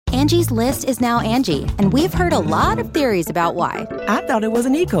Angie's List is now Angie, and we've heard a lot of theories about why. I thought it was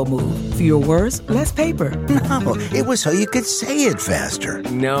an eco move. Fewer words, less paper. No, it was so you could say it faster.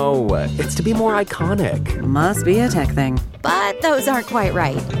 No, it's to be more iconic. Must be a tech thing. But those aren't quite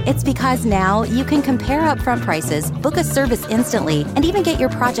right. It's because now you can compare upfront prices, book a service instantly, and even get your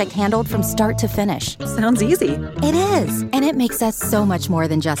project handled from start to finish. Sounds easy. It is, and it makes us so much more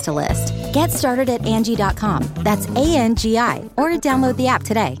than just a list. Get started at Angie.com. That's ANGI, or download the app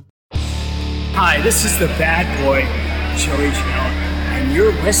today. Hi, this is the bad boy, Joey Janela, and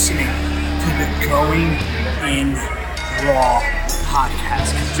you're listening to the Going in Raw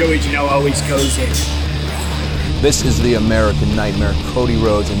podcast. Joey Janela always goes in. This is the American Nightmare, Cody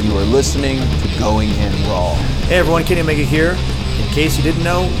Rhodes, and you are listening to Going in Raw. Hey everyone, Kenny Omega here. In case you didn't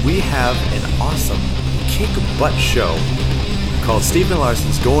know, we have an awesome kick-butt show called Steve and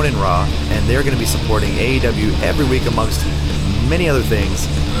Larson's Going in Raw, and they're going to be supporting AEW every week amongst many other things.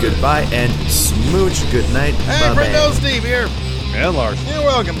 Goodbye and smooch. Good night. Hey, Bye-bye. Steve here. And Larson. And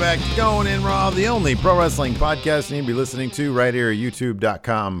welcome back to Going in Raw, the only pro wrestling podcast you need to be listening to right here at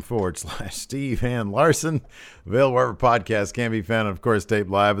youtube.com/Steve and Larson. Available wherever podcasts can be found, and of course,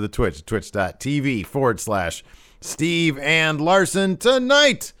 taped live at the Twitch, twitch.tv/Steve and Larson.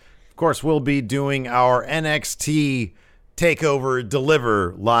 Tonight, of course, we'll be doing our NXT TakeOver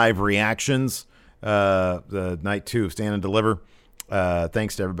Deliver live reactions. The night 2 of Stand and Deliver.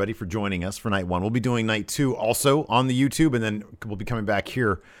 Thanks to everybody for joining us for night 1. We'll be doing night 2 also on the YouTube, and then we'll be coming back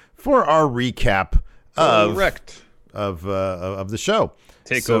here for our recap of the show.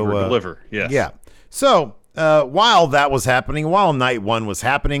 TakeOver Deliver, yes. Yeah. So while that was happening, while night 1 was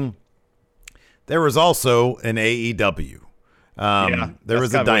happening, there was also an AEW. There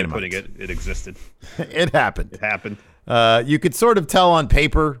was a Dynamite. Putting it existed. It happened. It happened. You could sort of tell on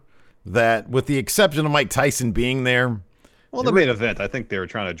paper that, with the exception of Mike Tyson being there. Well, the main event, I think they were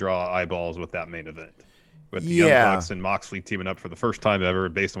trying to draw eyeballs with that main event. With the Young Bucks and Moxley teaming up for the first time ever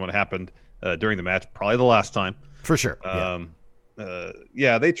based on what happened during the match. Probably the last time. For sure.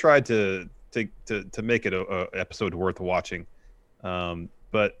 They tried to make it a episode worth watching.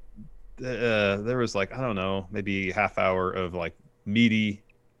 But there was maybe half hour of meaty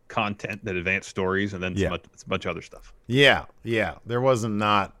content that advanced stories and then a bunch of other stuff. Yeah. There wasn't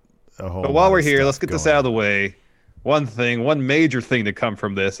not a whole But while we're here, let's get this out of the way. One major thing to come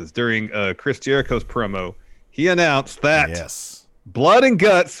from this is during Chris Jericho's promo, he announced that Blood and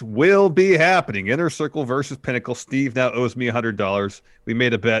Guts will be happening. Inner Circle versus Pinnacle. Steve now owes me $100. We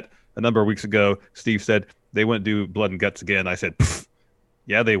made a bet a number of weeks ago. Steve said they wouldn't do Blood and Guts again. I said,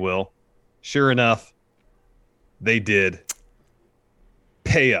 yeah, they will. Sure enough, they did.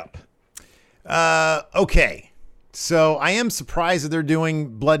 Pay up. Okay. So I am surprised that they're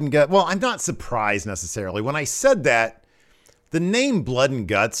doing Blood and Guts. Well, I'm not surprised necessarily. When I said that, the name Blood and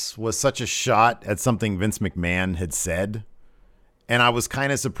Guts was such a shot at something Vince McMahon had said. And I was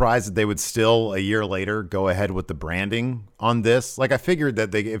kind of surprised that they would still, a year later, go ahead with the branding on this. I figured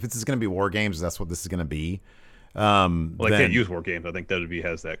that if this is going to be War Games, that's what this is going to be. They can't use War Games. I think WWE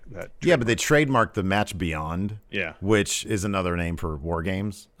has that. Yeah, but they trademarked the Match Beyond. Yeah. Which is another name for War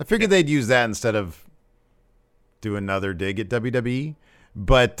Games. I figured they'd use that instead of do another dig at WWE,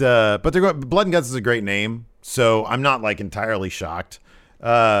 but they're going. Blood and Guts is a great name, so I'm not entirely shocked.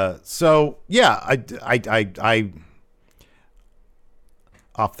 So yeah, I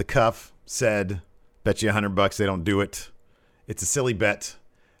off the cuff said, bet you $100 they don't do it. It's a silly bet.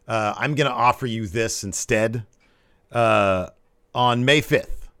 I'm gonna offer you this instead on May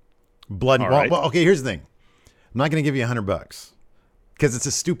 5th. Blood. Well, okay. Here's the thing. I'm not gonna give you $100 because it's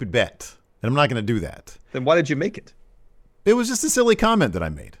a stupid bet. And I'm not going to do that. Then why did you make it? It was just a silly comment that I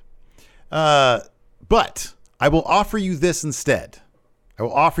made. But I will offer you this instead. On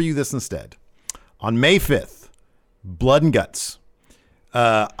May 5th, Blood and Guts.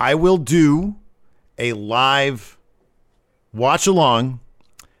 I will do a live watch along,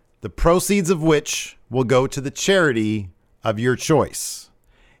 the proceeds of which will go to the charity of your choice.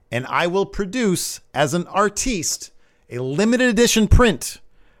 And I will produce, as an artiste, a limited edition print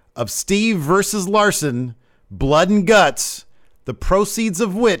of Steve versus Larson, Blood and Guts, the proceeds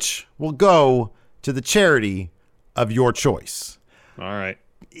of which will go to the charity of your choice. All right.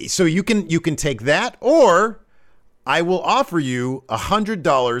 So you can take that, or I will offer you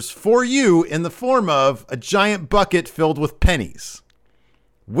 $100 for you in the form of a giant bucket filled with pennies.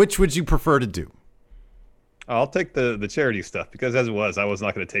 Which would you prefer to do? I'll take the charity stuff because as it was, I was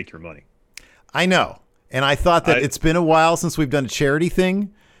not going to take your money. I know. And I thought that it's been a while since we've done a charity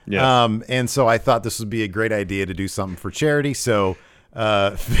thing. Yeah. And so I thought this would be a great idea to do something for charity. So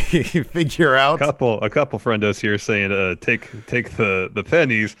figure out. A couple friendos here saying, take the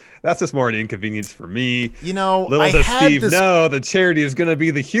pennies. That's just more an inconvenience for me. Little does Steve know the charity is going to be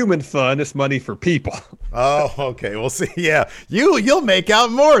the human fund. It's money for people. Oh, okay. We'll see. Yeah, you'll make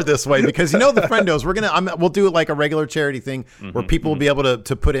out more this way because the friendos. We'll do it like a regular charity thing where people will be able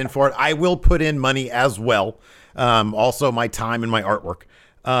to put in for it. I will put in money as well. Also my time and my artwork.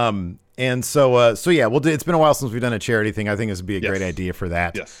 And so yeah, we'll do. It's been a while since we've done a charity thing. I think this would be a great idea for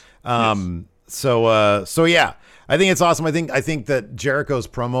that. Yes. So yeah, I think it's awesome. I think that Jericho's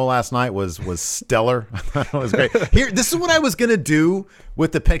promo last night was stellar. It was great. This is what I was gonna do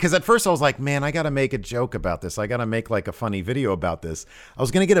with the pen, because at first I was like, man, I gotta make a joke about this. I gotta make like a funny video about this. I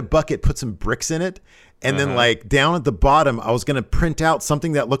was gonna get a bucket, put some bricks in it, and then like down at the bottom, I was gonna print out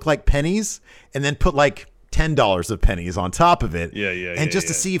something that looked like pennies, and then put like $10 of pennies on top of it. And just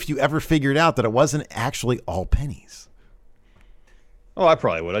to see if you ever figured out that it wasn't actually all pennies. Oh, I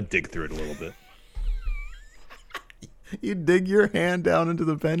probably would. I'd dig through it a little bit. You dig your hand down into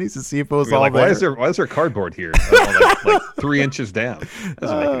the pennies to see if it was all like, there. Why is there cardboard here? like 3 inches down.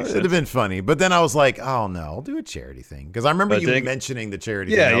 Doesn't make any sense. It'd have been funny. But then I was like, oh no, I'll do a charity thing. Because I remember you mentioning the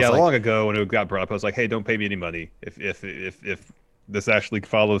charity thing. Yeah, long ago when it got brought up, I was like, hey, don't pay me any money. If this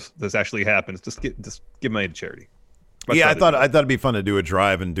actually happens, just give money to charity. I thought it'd be fun to do a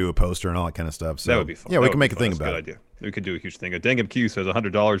drive and do a poster and all that kind of stuff. So that would be fun. Yeah, we can make a thing about it. Idea. We could do a huge thing. Dangum Q says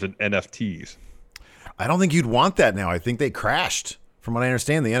 $100 in NFTs. I don't think you'd want that now. I think they crashed. From what I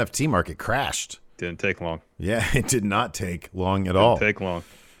understand, the NFT market crashed. Didn't take long. Yeah, it did not take long at all. Didn't take long.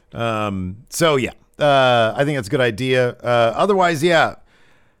 So yeah, I think that's a good idea. Otherwise, yeah,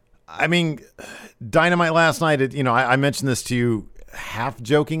 I mean, Dynamite last night. I mentioned this to you half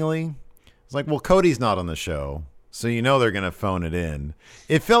jokingly. It's like, well, Cody's not on the show, so they're gonna phone it in.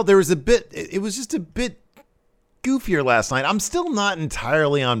 It felt there was a bit. It was just a bit goofier last night. I'm still not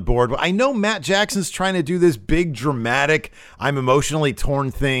entirely on board, but I know Matt Jackson's trying to do this big dramatic, I'm emotionally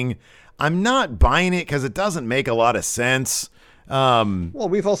torn thing. I'm not buying it because it doesn't make a lot of sense. Well,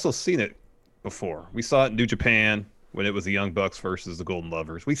 we've also seen it before. We saw it in New Japan when it was the Young Bucks versus the Golden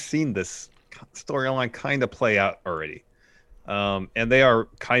Lovers. We've seen this storyline kind of play out already. And they are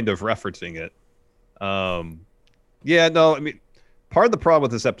kind of referencing it. Part of the problem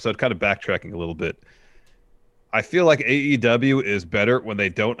with this episode, kind of backtracking a little bit, I feel like AEW is better when they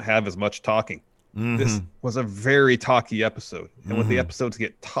don't have as much talking. Mm-hmm. This was a very talky episode. And when the episodes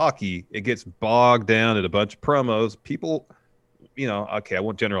get talky, it gets bogged down in a bunch of promos. People, I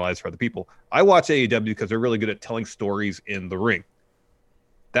won't generalize for other people. I watch AEW because they're really good at telling stories in the ring.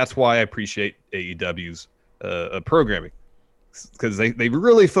 That's why I appreciate AEW's programming. Because they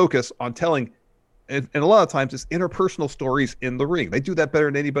really focus on telling, and a lot of times it's interpersonal stories in the ring. They do that better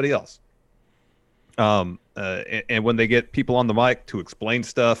than anybody else. And when they get people on the mic to explain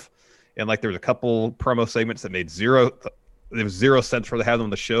stuff, and like there's a couple promo segments that made zero sense for to have them on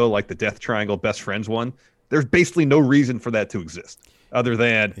the show, like the Death Triangle Best Friends one. There's basically no reason for that to exist other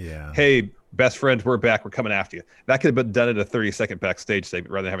than, hey, best friends, we're back, we're coming after you. That could have been done in a 30-second backstage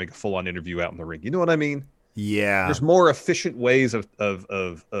segment rather than having a full-on interview out in the ring. You know what I mean? Yeah. There's more efficient ways of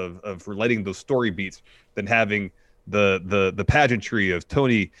relating those story beats than having the pageantry of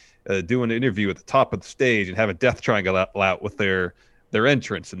Tony doing an interview at the top of the stage and have a Death Triangle out with their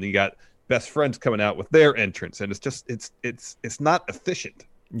entrance, and you got best friends coming out with their entrance, and it's just it's not efficient.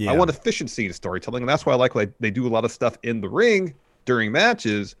 I want efficiency in storytelling, and that's why I like they do a lot of stuff in the ring during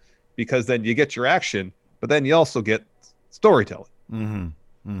matches, because then you get your action, but then you also get storytelling.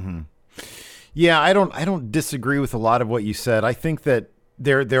 Yeah, I don't disagree with a lot of what you said. I think that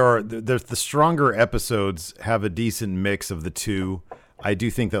there's the stronger episodes have a decent mix of the two. I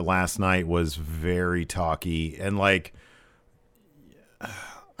do think that last night was very talky, and like,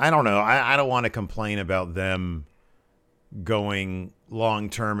 I don't know. I don't want to complain about them going long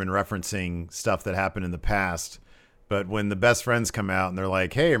term and referencing stuff that happened in the past. But when the best friends come out and they're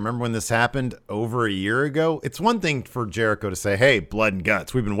like, hey, remember when this happened over a year ago? It's one thing for Jericho to say, hey, blood and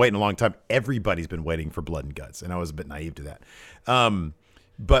guts. We've been waiting a long time. Everybody's been waiting for blood and guts. And I was a bit naive to that.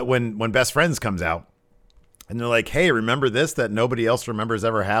 But when best friends comes out and they're like, hey, remember this that nobody else remembers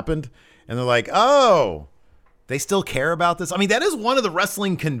ever happened? And they're like, oh, they still care about this? I mean, that is one of the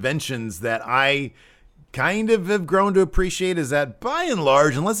wrestling conventions that I kind of have grown to appreciate, is that by and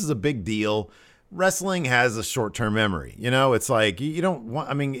large, unless it's a big deal, wrestling has a short-term memory. It's like, you don't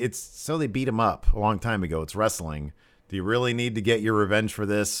want, it's so they beat him up a long time ago. It's wrestling. Do you really need to get your revenge for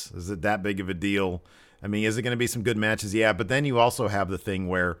this? Is it that big of a deal? Is it going to be some good matches? Yeah, but then you also have the thing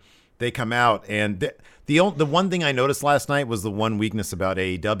where they come out, and the one thing I noticed last night was the one weakness about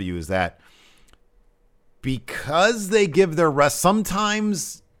AEW is that because they give their rest,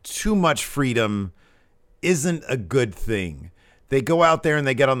 sometimes too much freedom isn't a good thing. They go out there and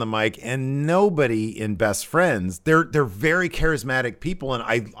they get on the mic, and nobody in Best Friends, they're very charismatic people, and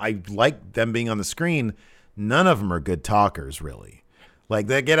I like them being on the screen. None of them are good talkers, really. Like,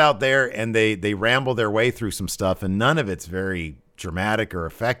 they get out there and they ramble their way through some stuff, and none of it's very dramatic or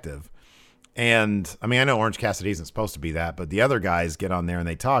effective. And I mean, I know Orange Cassidy isn't supposed to be that, but the other guys get on there and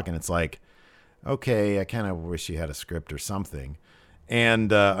they talk, and it's like, okay, I kind of wish you had a script or something.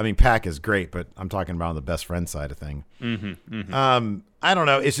 And I mean, Pac is great, but I'm talking about on the Best Friend side of thing. I don't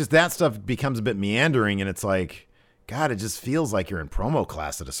know. It's just that stuff becomes a bit meandering, and it's like, God, it just feels like you're in promo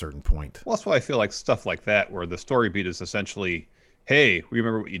class at a certain point. Well, that's why I feel like stuff like that, where the story beat is essentially, hey, we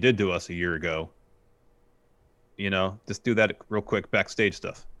remember what you did to us a year ago. You know, just do that real quick backstage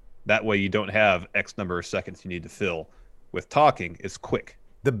stuff. That way you don't have X number of seconds you need to fill with talking. It's quick.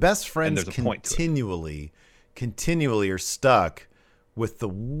 The Best Friends continually are stuck with the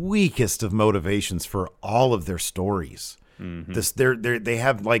weakest of motivations for all of their stories. They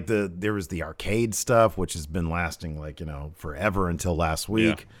have like there was the arcade stuff, which has been lasting like, you know, forever until last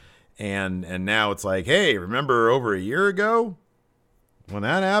week. Yeah. And now it's like, hey, remember over a year ago when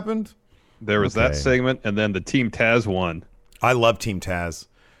that happened? There was that segment, and then the Team Taz one. I love Team Taz.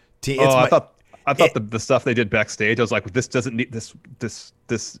 I thought the stuff they did backstage, I was like, this doesn't need this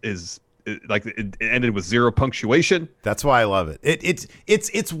is like it ended with zero punctuation. That's why I love it.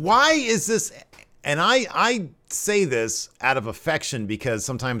 It's why is this, and I say this out of affection because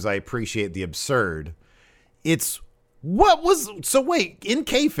sometimes I appreciate the absurd. It's so wait, in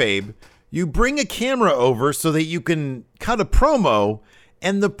kayfabe, you bring a camera over so that you can cut a promo,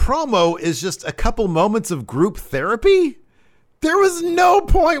 and the promo is just a couple moments of group therapy? There was no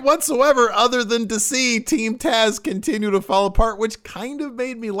point whatsoever other than to see Team Taz continue to fall apart, which kind of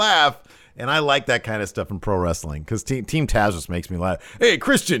made me laugh. And I like that kind of stuff in pro wrestling because Team Taz just makes me laugh. Hey,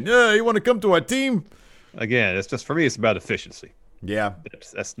 Christian, you want to come to our team? Again, it's just, for me, it's about efficiency. Yeah.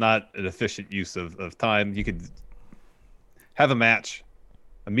 That's not an efficient use of time. You could have a match,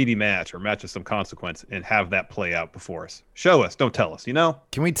 a meaty match, or a match of some consequence, and have that play out before us. Show us, don't tell us, you know?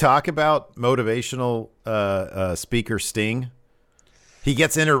 Can we talk about motivational speaker Sting? He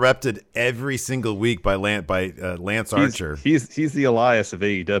gets interrupted every single week by Lance Archer. He's the Elias of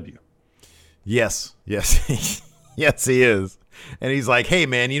AEW. Yes. Yes, he is. And he's like, hey,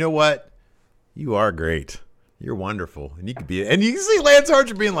 man, you know what? You are great. You're wonderful. And you could be, and you can see Lance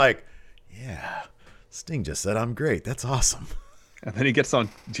Archer being like, yeah, Sting just said I'm great. That's awesome. And then he gets on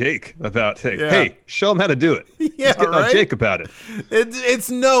Jake about, hey, show him how to do it. Yeah, he's getting on Jake about it.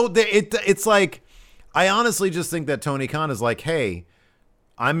 It's like, I honestly just think that Tony Khan is like, hey,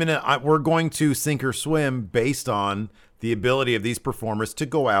 we're going to sink or swim based on the ability of these performers to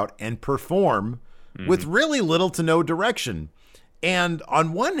go out and perform with really little to no direction. And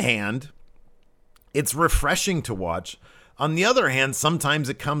on one hand, it's refreshing to watch. On the other hand, sometimes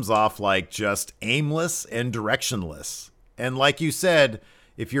it comes off like just aimless and directionless. And like you said,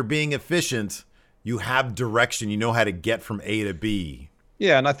 if you're being efficient, you have direction. You know how to get from A to B.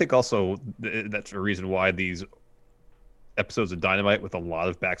 Yeah, and I think also that's a reason why these episodes of Dynamite with a lot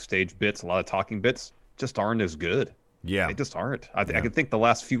of backstage bits, a lot of talking bits, just aren't as good. Yeah. They just aren't. I can think the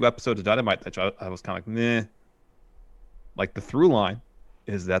last few episodes of Dynamite that I was kind of like, meh. Like, the through line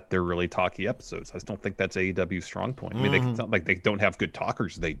is that they're really talky episodes. I just don't think that's AEW's strong point. I mean, it's not like they don't have good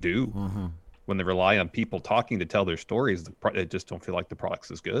talkers. They do. When they rely on people talking to tell their stories, they just don't feel like the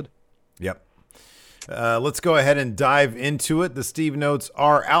product's as good. Yep. Let's go ahead and dive into it. The Steve Notes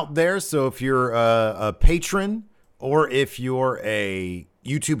are out there. So if you're a patron, or if you're a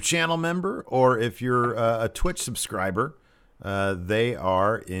YouTube channel member, or if you're a Twitch subscriber, they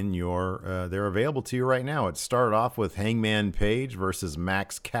are they're available to you right now. It started off with Hangman Page versus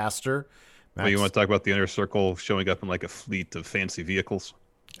Max Caster. Well, you want to talk about the Inner Circle showing up in like a fleet of fancy vehicles?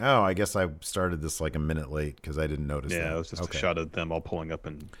 Oh, I guess I started this like a minute late because I didn't notice that. Yeah, it was just a shot of them all pulling up.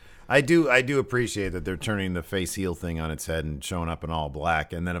 And I do appreciate that they're turning the face heel thing on its head and showing up in all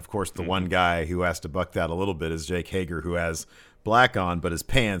black. And then, of course, the one guy who has to buck that a little bit is Jake Hager, who has black on, but his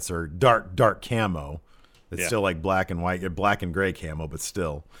pants are dark camo. It's still like black and white, black and gray camo, but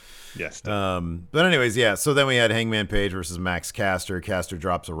still. Yes. But anyways, yeah. So then we had Hangman Page versus Max Caster. Caster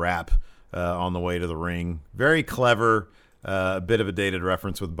drops a rap on the way to the ring. Very clever. A bit of a dated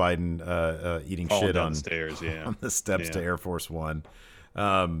reference with Biden eating falling shit on the steps to Air Force One.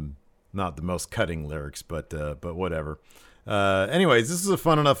 Not the most cutting lyrics, but whatever. Anyways, this is a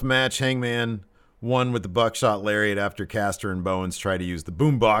fun enough match. Hangman won with the buckshot lariat after Caster and Bowens try to use the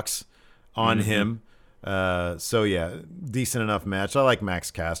boombox on him. So yeah, decent enough match. I like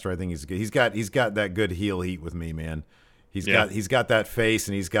Max Caster. I think he's good. He's got that good heel heat with me, man. He's got that face,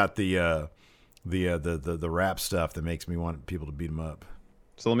 and he's got the rap stuff that makes me want people to beat him up.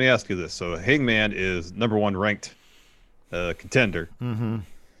 So let me ask you this: so Hangman is number 1 ranked contender. Mm-hmm.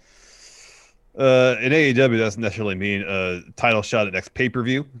 In AEW, doesn't necessarily mean a title shot at next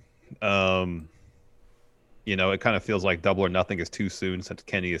pay-per-view. You know, it kind of feels like Double or Nothing is too soon since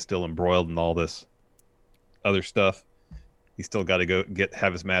Kenny is still embroiled in all this other stuff. He's still got to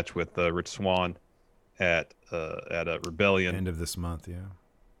have his match with Rich Swann at a Rebellion end of this month.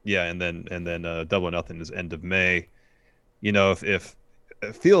 Yeah, and then Double or Nothing is end of May. You know, if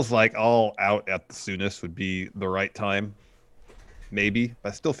it feels like All Out at the soonest would be the right time, maybe. But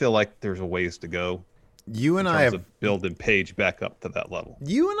I still feel like there's a ways to go. You and I have building Page back up to that level.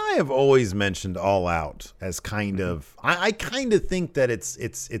 You and I have always mentioned All Out as kind of. I kind of think that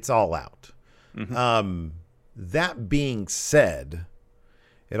it's All Out. Mm-hmm. That being said,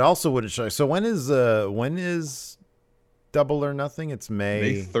 it also wouldn't show. So when is Double or Nothing? It's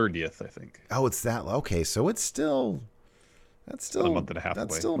May 30th, I think. Oh, it's that. Okay, so it's still. That's still a month and a half.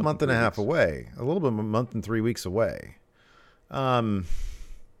 That's away. still a month and a half away. A little bit, a month and 3 weeks away.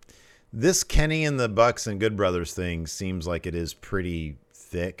 This Kenny and the Bucks and Good Brothers thing seems like it is pretty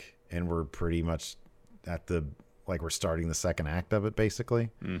thick, and we're pretty much we're starting the second act of it, basically.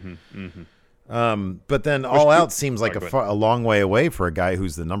 Mm-hmm. Mm-hmm. But then All Out seems like a long way away for a guy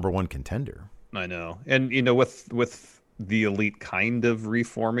who's the number 1 contender. I know, and you know, with the Elite kind of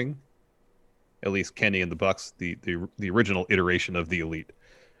reforming, at least Kenny and the Bucks, the original iteration of the Elite,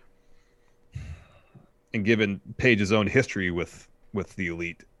 and given Page's own history with the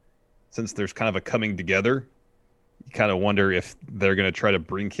Elite, since there's kind of a coming together, you kind of wonder if they're going to try to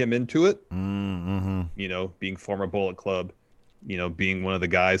bring him into it. Mm-hmm. You know, being former Bullet Club, you know, being one of the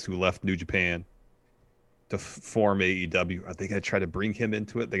guys who left New Japan to form AEW. Are they going to try to bring him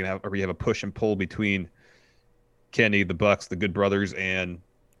into it? They're going to have a push and pull between Kenny, the Bucks, the Good Brothers, and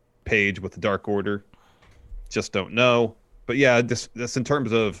Page with the Dark Order. Just don't know. But yeah, this in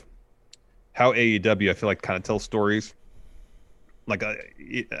terms of how AEW, I feel like, kind of tells stories. Like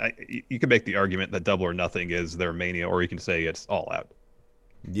you can make the argument that Double or Nothing is their Mania, or you can say it's All Out.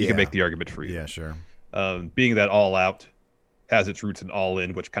 Yeah. You can make the argument for you. Yeah, sure. Being that All Out has its roots in All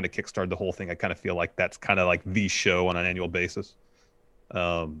In, which kind of kickstarted the whole thing, I kind of feel like that's kind of like the show on an annual basis.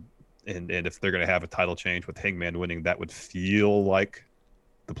 And if they're going to have a title change with Hangman winning, that would feel like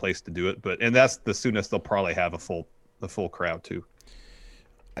the place to do it. And that's the soonest they'll probably have a full crowd too.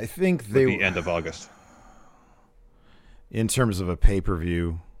 I think the end of August. In terms of a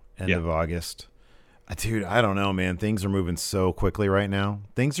pay-per-view, end of August. Dude, I don't know, man. Things are moving so quickly right now.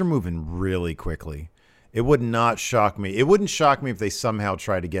 Things are moving really quickly. It would not shock me. It wouldn't shock me if they somehow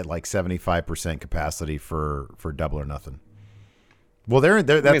try to get like 75% capacity for Double or Nothing. Well, they're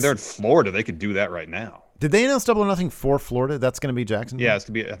in Florida. They could do that right now. Did they announce Double or Nothing for Florida? That's going to be Jacksonville? Yeah, it's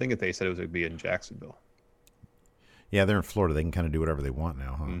going to be. I think they said it was going to be in Jacksonville. Yeah, they're in Florida. They can kind of do whatever they want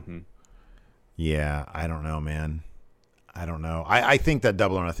now, huh? Mm-hmm. Yeah, I don't know, man. I don't know. I think that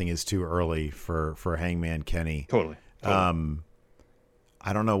Double or Nothing is too early for Hangman Kenny. Totally.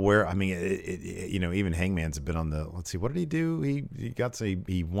 I don't know where. I mean, you know, even Hangman's been on the. Let's see, what did he do?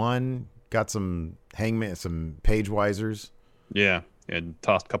 He won, got some Page Wisers. Yeah, and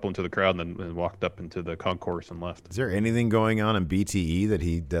tossed a couple into the crowd, and then walked up into the concourse and left. Is there anything going on in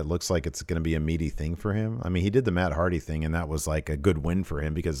BTE that looks like it's going to be a meaty thing for him? I mean, he did the Matt Hardy thing, and that was like a good win for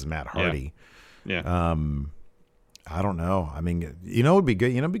him because it's Matt Hardy. Yeah. I don't know. I mean, you know, it'd be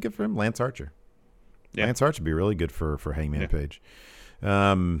good. You know, it'd be good for him. Lance Archer. Yeah. Lance Archer would be really good for Hangman Page.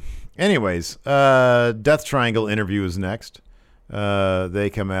 Anyways, Death Triangle interview is next.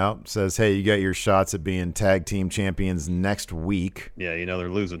 They come out, says, "Hey, you got your shots at being tag team champions next week." Yeah, you know they're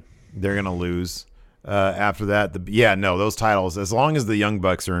losing. They're gonna lose. After that, those titles. As long as the Young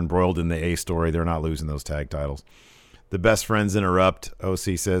Bucks are embroiled in the A story, they're not losing those tag titles. The Best Friends interrupt.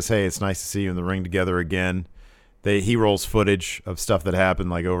 OC says, "Hey, it's nice to see you in the ring together again." He rolls footage of stuff that happened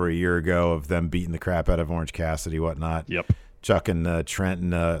like over a year ago of them beating the crap out of Orange Cassidy, whatnot. Yep. Chuck and Trent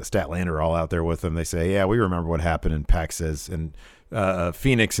and Statlander are all out there with them. They say, "Yeah, we remember what happened." And Pac says, and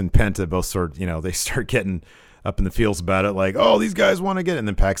Phoenix and Penta both they start getting up in the feels about it, like, "Oh, these guys want to get it." And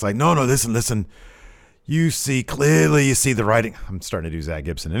then Pac's like, "No, listen. You see the writing." I'm starting to do Zach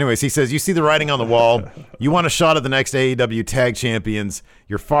Gibson. Anyways, he says, "You see the writing on the wall. You want a shot at the next AEW tag champions.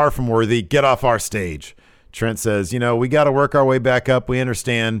 You're far from worthy. Get off our stage." Trent says, "We got to work our way back up. We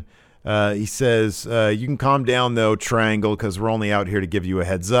understand." He says, "You can calm down, though, Triangle, because we're only out here to give you a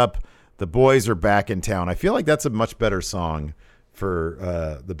heads up. The boys are back in town." I feel like that's a much better song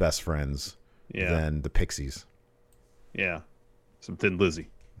for the Best Friends. than the Pixies. Yeah. Some Thin Lizzy.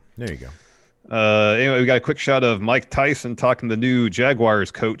 There you go. Anyway, we got a quick shot of Mike Tyson talking to the new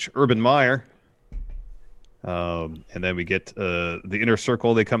Jaguars coach, Urban Meyer. And then we get the Inner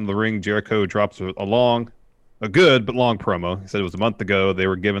Circle. They come to the ring. Jericho drops a good but long promo. He said it was a month ago. They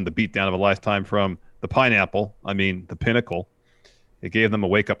were given the beatdown of a lifetime from the Pinnacle. It gave them a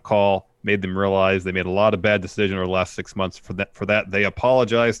wake-up call, made them realize they made a lot of bad decisions over the last 6 months. For that, they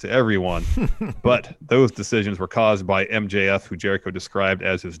apologized to everyone. But those decisions were caused by MJF, who Jericho described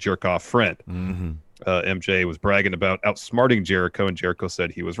as his jerk-off friend. Mm-hmm. MJ was bragging about outsmarting Jericho, and Jericho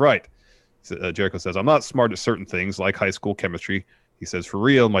said he was right. Jericho says, I'm not smart at certain things, like high school chemistry. He says, for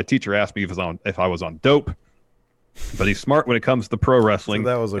real, my teacher asked me if I was on dope. But he's smart when it comes to pro wrestling. So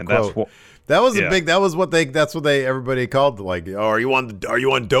that was a quote. That's what everybody called, like, oh, are you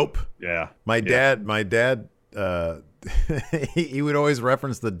on dope? Yeah. My dad, he would always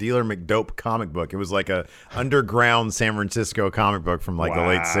reference the Dealer McDope comic book. It was like a underground San Francisco comic book from like the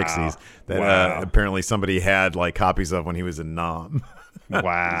late 60s that apparently somebody had like copies of when he was in Nam.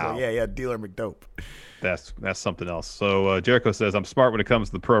 Wow. Like, yeah, Dealer McDope. That's something else. So Jericho says, I'm smart when it comes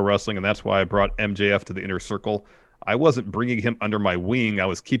to the pro wrestling, and that's why I brought MJF to the Inner Circle. I wasn't bringing him under my wing. I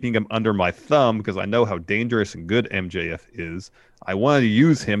was keeping him under my thumb because I know how dangerous and good MJF is. I wanted to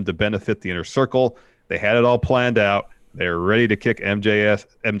use him to benefit the Inner Circle. They had it all planned out. They were ready to kick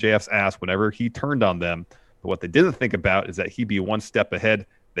MJF's ass whenever he turned on them. But what they didn't think about is that he'd be one step ahead.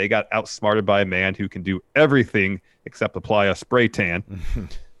 They got outsmarted by a man who can do everything except apply a spray tan.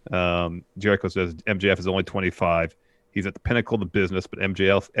 Jericho says MJF is only 25. He's at the pinnacle of the business, but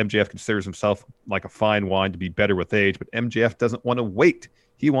MJF considers himself like a fine wine to be better with age, but MJF doesn't want to wait.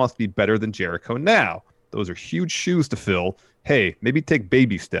 He wants to be better than Jericho now. Those are huge shoes to fill. Hey, maybe take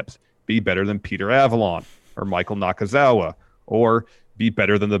baby steps. Be better than Peter Avalon or Michael Nakazawa, or be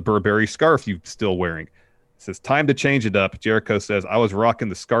better than the Burberry scarf you're still wearing. It says, time to change it up. Jericho says, I was rocking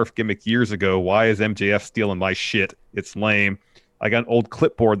the scarf gimmick years ago. Why is MJF stealing my shit? It's lame. I got an old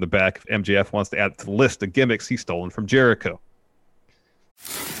clipboard in the back if MJF wants to add to the list of gimmicks he's stolen from Jericho.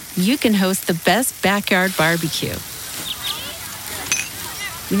 You can host the best backyard barbecue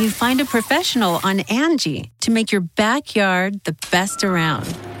when you find a professional on Angie to make your backyard the best around.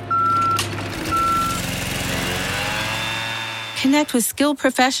 Connect with skilled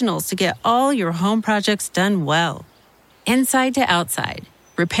professionals to get all your home projects done well. Inside to outside,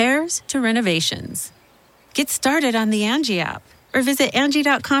 repairs to renovations. Get started on the Angie app or visit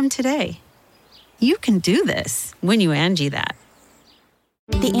Angie.com today. You can do this when you Angie that.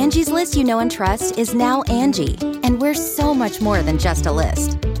 The Angie's List you know and trust is now Angie, and we're so much more than just a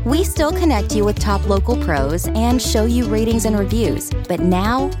list. We still connect you with top local pros and show you ratings and reviews, but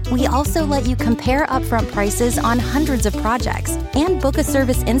now we also let you compare upfront prices on hundreds of projects and book a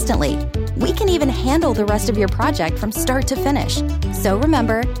service instantly. We can even handle the rest of your project from start to finish. So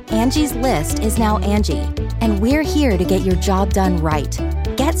remember, Angie's List is now Angie, and we're here to get your job done right.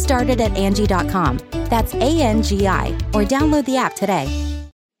 Get started at Angie.com. That's ANGI, or download the app today.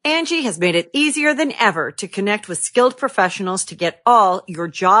 Angie has made it easier than ever to connect with skilled professionals to get all your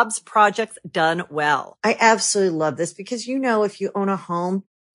jobs projects done well. I absolutely love this because, if you own a home,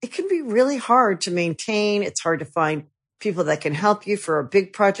 it can be really hard to maintain. It's hard to find people that can help you for a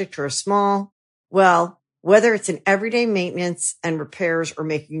big project or a small. Well, whether it's in everyday maintenance and repairs or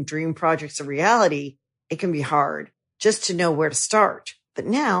making dream projects a reality, it can be hard just to know where to start. But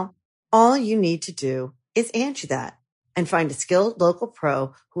now all you need to do is Angie that and find a skilled local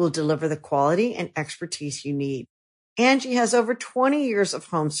pro who will deliver the quality and expertise you need. Angie has over 20 years of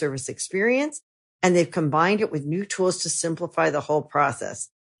home service experience, and they've combined it with new tools to simplify the whole process.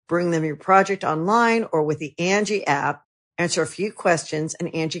 Bring them your project online or with the Angie app, answer a few questions,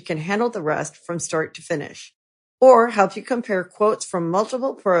 and Angie can handle the rest from start to finish. Or help you compare quotes from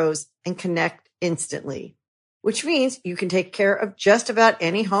multiple pros and connect instantly, which means you can take care of just about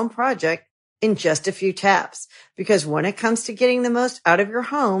any home project in just a few taps. Because when it comes to getting the most out of your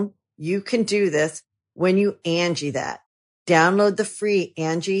home, you can do this when you Angie that. Download the free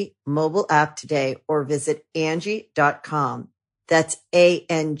Angie mobile app today or visit Angie.com. That's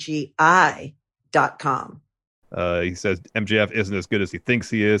ANGI.com. He says MJF isn't as good as he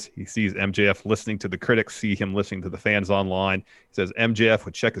thinks he is. He sees MJF listening to the critics, see him listening to the fans online. He says MJF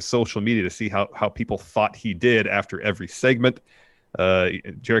would check his social media to see how people thought he did after every segment.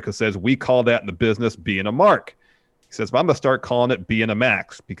 Jericho says, we call that in the business being a mark. He says, but I'm going to start calling it being a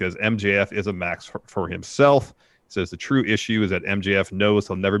max because MJF is a max for himself. He says the true issue is that MJF knows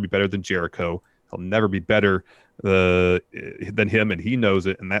he'll never be better than Jericho. He'll never be better than him, and he knows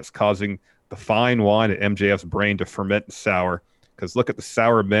it, and that's causing the fine wine at MJF's brain to ferment and sour because look at the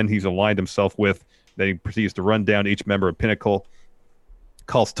sour men he's aligned himself with. Then he proceeds to run down each member of Pinnacle,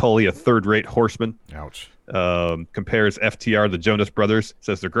 calls Tully a third-rate horseman. Ouch. Compares FTR to the Jonas Brothers.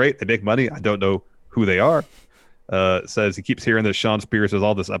 Says they're great. They make money. I don't know who they are. Says he keeps hearing that Shawn Spears has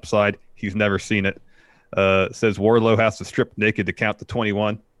all this upside. He's never seen it. Says Wardlow has to strip naked to count to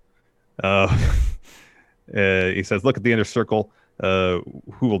 21. He says, look at the Inner Circle,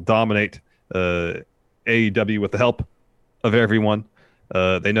 who will dominate AEW with the help of everyone.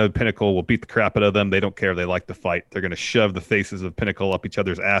 They know Pinnacle will beat the crap out of them. They don't care. They like to fight. They're going to shove the faces of Pinnacle up each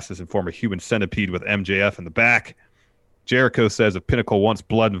other's asses and form a human centipede with MJF in the back. Jericho says if Pinnacle wants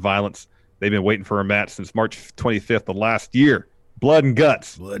blood and violence, they've been waiting for a match since March 25th of last year. Blood and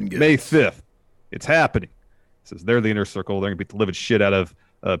guts. May 5th. It's happening. Says they're the Inner Circle. They're going to beat the living shit out of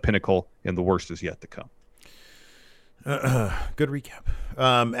Pinnacle, and the worst is yet to come. Good recap.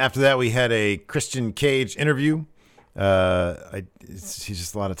 After that, we had a Christian Cage interview. He's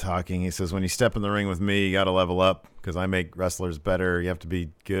just a lot of talking. He says, when you step in the ring with me, you got to level up because I make wrestlers better. You have to be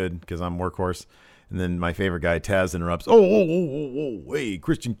good because I'm workhorse. And then my favorite guy, Taz, interrupts. Hey,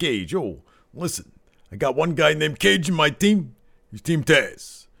 Christian Cage. Listen, I got one guy named Cage in my team. He's Team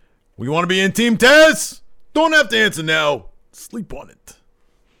Taz. We want to be in Team Taz? Don't have to answer now. Sleep on it.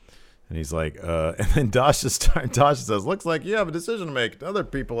 And he's like, and then Dasha says, looks like you have a decision to make. Other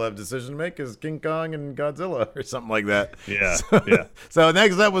people have a decision to make is King Kong and Godzilla or something like that. Yeah, yeah. So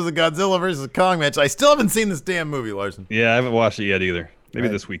next up was the Godzilla versus Kong match. I still haven't seen this damn movie, Larson. Yeah, I haven't watched it yet either. Maybe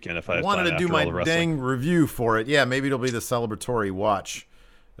this weekend if I have wanted time to do after all my the dang review for it. Yeah, maybe it'll be the celebratory watch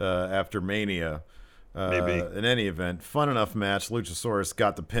after Mania. Maybe. In any event, fun enough match. Luchasaurus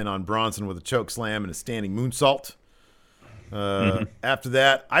got the pin on Bronson with a choke slam and a standing moonsault. After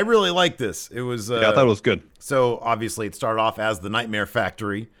that, I really like this. It was I thought it was good. So obviously it started off as the Nightmare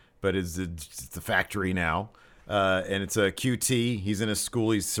Factory, but it's the factory now. And it's a QT. He's in his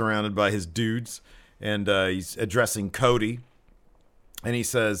school. He's surrounded by his dudes, and he's addressing Cody. And he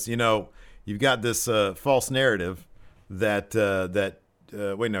says, you've got this false narrative that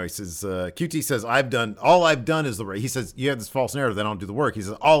he says, QT says, all I've done is the work. He says, you have this false narrative that I don't do the work. He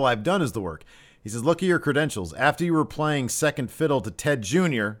says, all I've done is the work. He says, look at your credentials. After you were playing second fiddle to Ted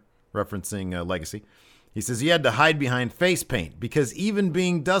Jr., referencing Legacy, he says, you had to hide behind face paint because even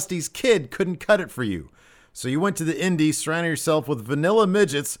being Dusty's kid couldn't cut it for you. So you went to the indies, surrounded yourself with vanilla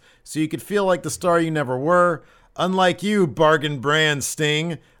midgets so you could feel like the star you never were. Unlike you, bargain brand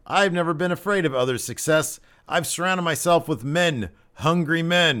Sting, I've never been afraid of others' success. I've surrounded myself with men, hungry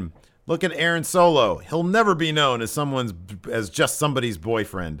men. Look at Aaron Solo. He'll never be known as just somebody's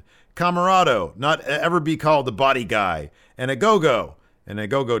boyfriend. Camarado, not ever be called the body guy. And a go-go. And a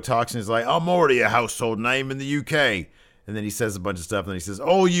go-go talks and he's like, I'm already a household name in the UK. And then he says a bunch of stuff and then he says,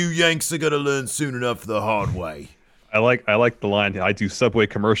 oh, you Yanks are going to learn soon enough the hard way. I like the line, I do Subway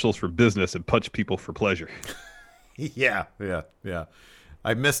commercials for business and punch people for pleasure. Yeah.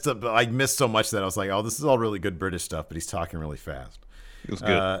 I missed so much that I was like, oh, this is all really good British stuff, but he's talking really fast. It was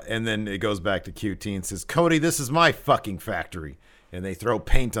good. And then it goes back to QT and says, Cody, this is my fucking factory. And they throw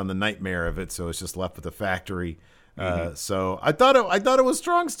paint on the nightmare of it, so it's just left with the factory. So I thought it was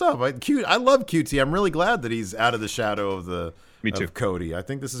strong stuff. I love QT. I'm really glad that he's out of the shadow of Cody. I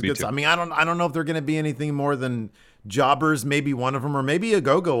think this is good stuff. I mean, I don't know if they're going to be anything more than jobbers. Maybe one of them, or maybe a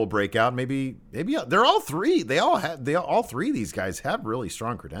go-go will break out. Maybe they're all three. All three of these guys have really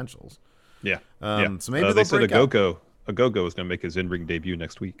strong credentials. Yeah. So maybe they said a go-go is going to make his in-ring debut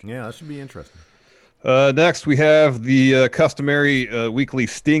next week. Yeah, that should be interesting. Next, we have the customary weekly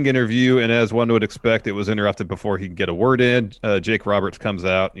Sting interview, and as one would expect, it was interrupted before he could get a word in. Jake Roberts comes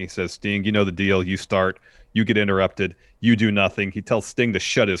out, and he says, Sting, you know the deal. You start. You get interrupted. You do nothing. He tells Sting to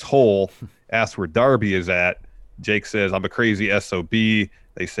shut his hole, asks where Darby is at. Jake says, I'm a crazy SOB.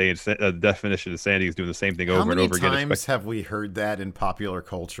 They say the definition of insanity is doing the same thing over and over again. How many times have we heard that in popular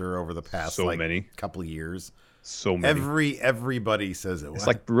culture over the past couple of years? So many. Everybody says it. It's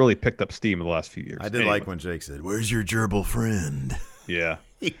like really picked up steam in the last few years. I did like when Jake said, where's your gerbil friend? Yeah.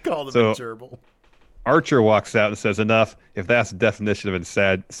 He called him a gerbil. Archer walks out and says, enough. If that's the definition of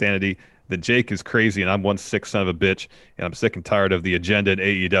insanity, then Jake is crazy and I'm one sick son of a bitch, and I'm sick and tired of the agenda in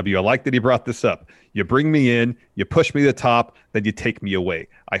AEW. I like that he brought this up. You bring me in, you push me to the top, then you take me away.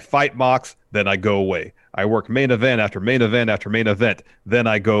 I fight Mox, then I go away. I work main event after main event after main event, then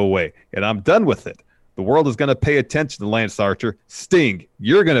I go away. And I'm done with it. The world is going to pay attention to Lance Archer. Sting,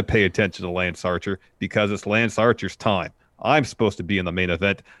 you're going to pay attention to Lance Archer because it's Lance Archer's time. I'm supposed to be in the main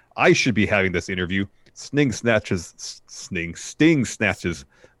event. I should be having this interview. Sting snatches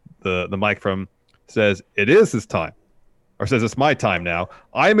the mic from him, says, it is his time. or says it's my time now.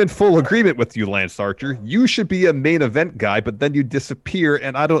 I'm in full agreement with you, Lance Archer. You should be a main event guy, but then you disappear,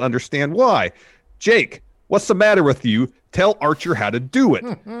 and I don't understand why. Jake, what's the matter with you? Tell Archer how to do it.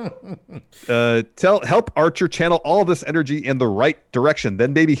 Help Archer channel all this energy in the right direction.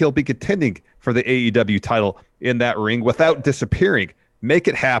 Then maybe he'll be contending for the AEW title in that ring without disappearing. Make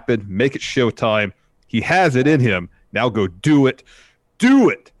it happen. Make it showtime. He has it in him. Now go do it. Do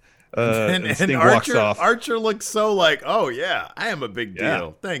it. And Sting walks off. Archer looks so like, oh yeah, I am a big deal.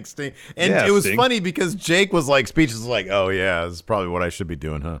 Yeah. Thanks, Sting. And it was funny because Jake was like speechless, like, oh yeah, this is probably what I should be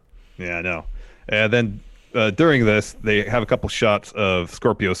doing, huh? Yeah, I know. And then during this, they have a couple shots of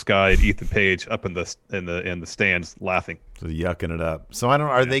Scorpio Sky and Ethan Page up in the stands laughing. So yucking it up. So I don't.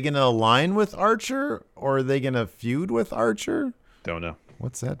 Are they going to align with Archer or are they going to feud with Archer? Don't know.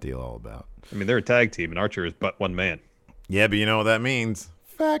 What's that deal all about? I mean, they're a tag team, and Archer is but one man. Yeah, but you know what that means.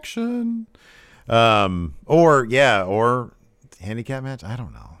 Faction. Or handicap match. I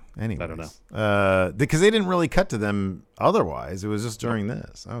don't know. Anyways, I don't know. Because they didn't really cut to them otherwise. It was just during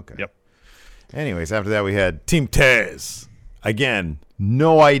this. Okay. Yep. Anyways, after that we had Team Taz. Again,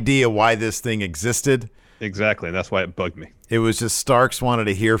 no idea why this thing existed. Exactly, and that's why it bugged me. It was just Starks wanted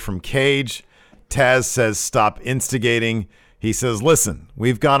to hear from Cage. Taz says stop instigating. He says, listen,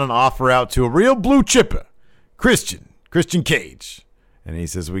 we've got an offer out to a real blue chipper, Christian Cage. And he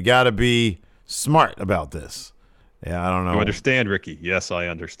says, we got to be smart about this. Yeah, I don't know. You understand, Ricky? Yes, I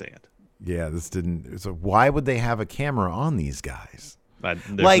understand. Yeah, this didn't. So why would they have a camera on these guys?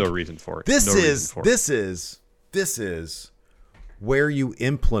 There's no reason for it. This is where you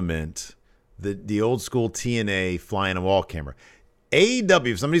implement the old school TNA fly in a wall camera.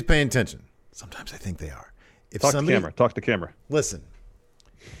 AEW, if somebody's paying attention, sometimes I think they are. Talk to camera. Listen.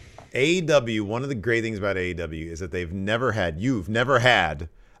 AEW, one of the great things about AEW is that you've never had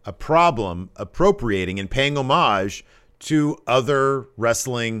a problem appropriating and paying homage to other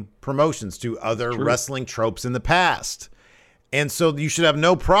wrestling promotions, to other wrestling tropes in the past. And so you should have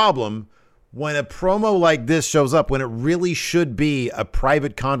no problem when a promo like this shows up, when it really should be a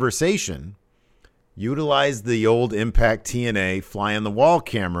private conversation. Utilize the old Impact TNA fly on the wall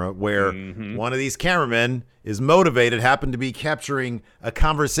camera where one of these cameramen is motivated, happened to be capturing a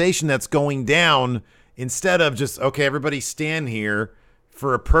conversation that's going down instead of just, okay, everybody stand here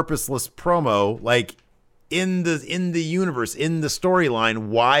for a purposeless promo. Like in the universe, in the storyline,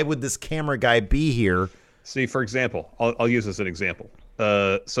 why would this camera guy be here? See, for example, I'll use this as an example.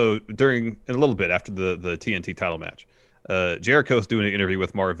 So in a little bit after the TNT title match, Jericho's doing an interview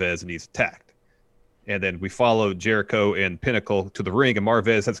with Marvez and he's attacked. And then we follow Jericho and Pinnacle to the ring, and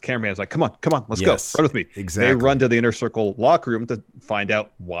Marvez, that's the cameraman, is like, come on, let's go. Run with me. Exactly. They run to the Inner Circle locker room to find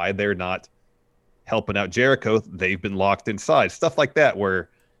out why they're not helping out Jericho. They've been locked inside. Stuff like that where,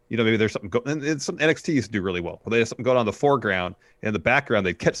 maybe there's something going, and it's something NXT used to do really well. Where they had something going on in the foreground, and in the background,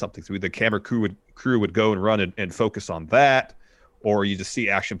 they'd catch something. So the camera crew would go and run and focus on that, or you just see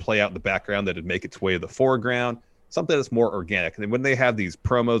action play out in the background that would make its way to the foreground. Something that's more organic. And when they have these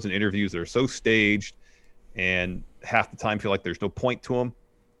promos and interviews that are so staged and half the time feel like there's no point to them,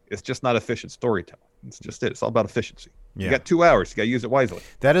 it's just not efficient storytelling. It's just it. It's all about efficiency. Yeah. You got 2 hours. You got to use it wisely.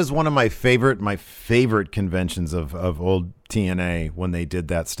 That is one of my favorite conventions of old TNA when they did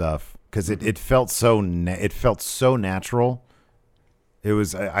that stuff, because it felt so natural. It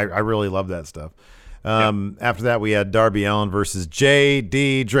was I really love that stuff. After that, we had Darby Allin versus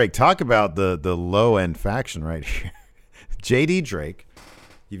J.D. Drake. Talk about the low end faction right here. J.D. Drake.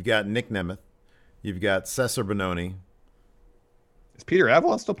 You've got Nick Nemeth. You've got Cesar Bononi. Is Peter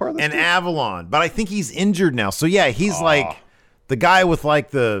Avalon still part of this? And Avalon, but I think he's injured now. So yeah, he's like the guy with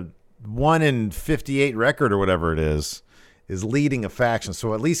like the 1-58 record or whatever it is leading a faction.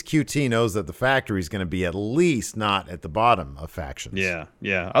 So at least QT knows that the factory is going to be at least not at the bottom of factions.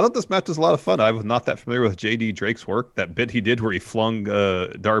 Yeah. I thought this match was a lot of fun. I was not that familiar with J.D. Drake's work. That bit he did where he flung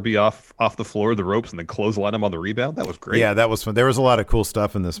Darby off the floor of the ropes and then clotheslined him on the rebound. That was great. Yeah, that was fun. There was a lot of cool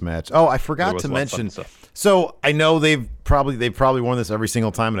stuff in this match. Oh, I forgot to mention. So I know they've probably worn this every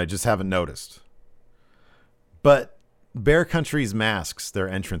single time, and I just haven't noticed. But Bear Country's masks, their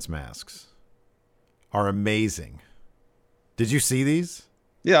entrance masks, are amazing. Did you see these?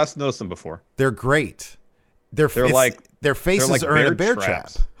 Yeah, I've noticed them before. They're great. Their faces like are in a bear trap.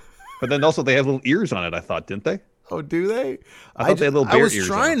 But then also they have little ears on it, I thought, didn't they? Oh, do they? I thought they had little bear ears. I was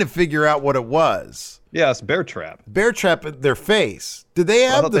trying to figure out what it was. Yeah, it's bear trap. Bear trap at their face. Did they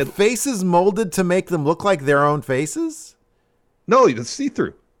have the faces molded to make them look like their own faces? No, it's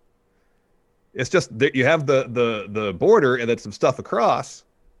see-through. It's just that you have the border and then some stuff across,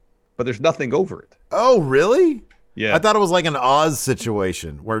 but there's nothing over it. Oh, really? Yeah. I thought it was like an Oz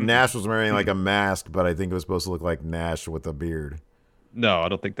situation where Nash was wearing like a mask, but I think it was supposed to look like Nash with a beard. No, I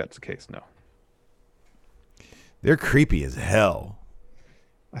don't think that's the case. No. They're creepy as hell.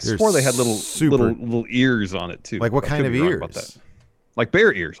 I swore they had little ears on it too. Like what kind of ears? Like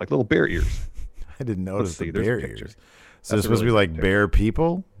bear ears, like little bear ears. I didn't notice the There's a bear picture. ears. So they're supposed to be like bear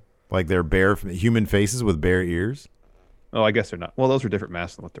people? Like they're bear human faces with bear ears? Oh, I guess they're not. Well, those are different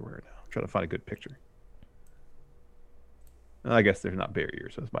masks than what they're wearing now. I'm trying to find a good picture. I guess they're not bear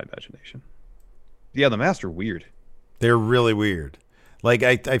ears. That's my imagination. Yeah, the masks are weird. They're really weird. Like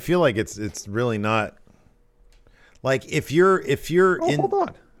I feel like it's really not. Like if you're in. Hold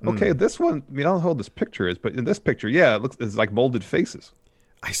on. Okay, this one. I mean, I don't know how this picture is, but in this picture, yeah, it's like molded faces.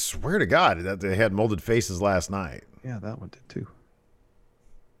 I swear to God that they had molded faces last night. Yeah, that one did too.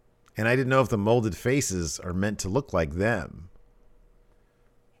 And I didn't know if the molded faces are meant to look like them.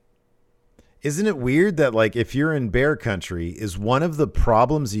 Isn't it weird that, like, if you're in bear country, is one of the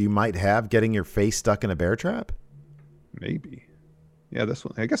problems you might have getting your face stuck in a bear trap? Maybe. Yeah, this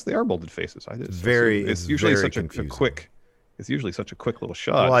one. I guess they are molded faces. I did. It's usually very such a quick. It's usually such a quick little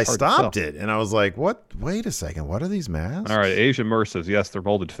shot. Well, I stopped it, and I was like, "What? Wait a second. What are these masks?" All right, Asia Mer says, yes, they're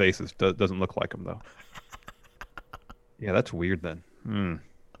molded faces. Doesn't look like them, though. Yeah, that's weird then.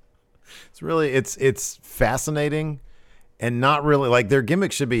 It's really, it's fascinating and not really, like, their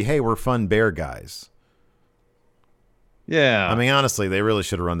gimmick should be, hey, we're fun bear guys. Yeah. I mean, honestly, they really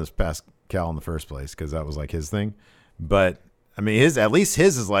should have run this past Cal in the first place because that was, like, his thing. But, I mean, at least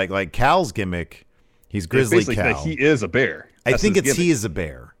his is like Cal's gimmick, he's Grizzly Cal. He is a bear. I think it's he is a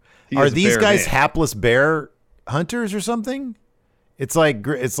bear. Are these guys hapless bear hunters or something? It's like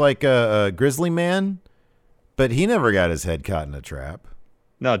a grizzly man, but he never got his head caught in a trap.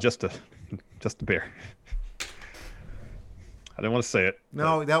 No, just a bear. I didn't want to say it.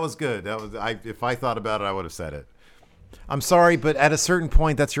 No, that was good. If I thought about it, I would have said it. I'm sorry, but at a certain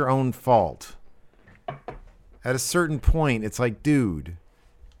point, that's your own fault. At a certain point, it's like, dude,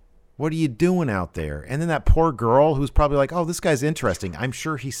 what are you doing out there? And then that poor girl who's probably like, oh, this guy's interesting. I'm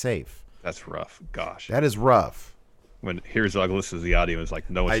sure he's safe. That's rough. Gosh. That is rough. When Here's Douglas is the audio, it's like,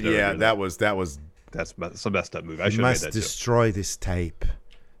 no one's that's some messed up movie. I should have made that joke. Must destroy this tape.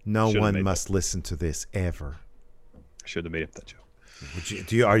 No one must listen to this ever. I should have made up that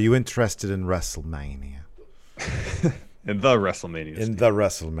joke. Are you interested in WrestleMania? In the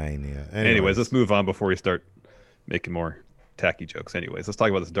WrestleMania. Anyways, let's move on before we start making more tacky jokes. Anyways, let's talk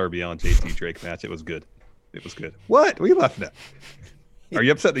about this Darby Allin JT Drake match. It was good. What are you laughing at? Are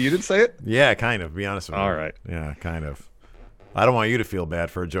you upset that you didn't say it? Yeah, kind of, to be honest with you. All right. Yeah, kind of. I don't want you to feel bad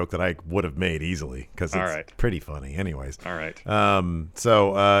for a joke that I would have made easily because it's pretty funny. Anyways. All right.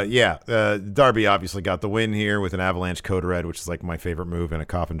 Darby obviously got the win here with an Avalanche Code Red, which is like my favorite move, and a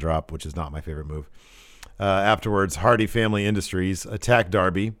Coffin Drop, which is not my favorite move. Afterwards, Hardy Family Industries attack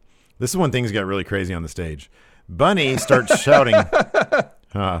Darby. This is when things get really crazy on the stage. Bunny starts shouting.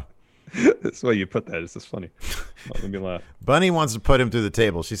 That's the way you put that. It's just funny. Let me laugh. Bunny wants to put him through the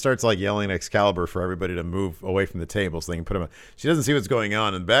table. She starts like yelling at Excalibur for everybody to move away from the table so they can put him. She doesn't see what's going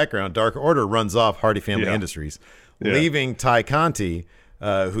on in the background. Dark Order runs off Hardy Family Industries, leaving Ty Conti,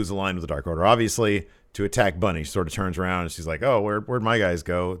 who's aligned with the Dark Order, obviously, to attack Bunny. She sort of turns around and she's like, "Oh, where'd my guys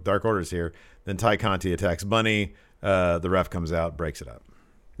go? Dark Order's here." Then Ty Conti attacks Bunny. The ref comes out, breaks it up.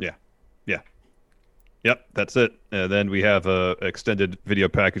 Yep, that's it. Then we have a extended video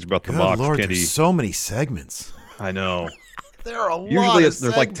package about the Mox Lord, Candy. There's so many segments. I know. There are a lot. Usually there's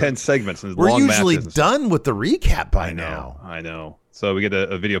like 10 segments. And we're long usually matches done with the recap by now. I know. So we get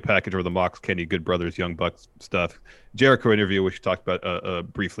a video package where the Mox Candy, Good Brothers, Young Bucks stuff. Jericho interview, which we talked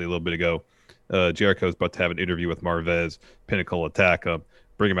about briefly a little bit ago. Jericho's about to have an interview with Marvez. Pinnacle attack him,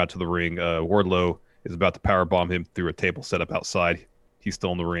 bring him out to the ring. Wardlow is about to powerbomb him through a table set up outside. He's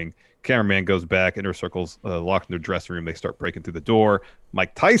still in the ring. Cameraman goes back. Inner Circle's locked in their dressing room. They start breaking through the door.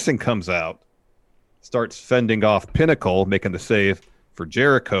 Mike Tyson comes out, starts fending off Pinnacle, making the save for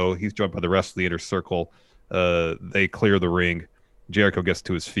Jericho. He's joined by the rest of the Inner Circle. They clear the ring. Jericho gets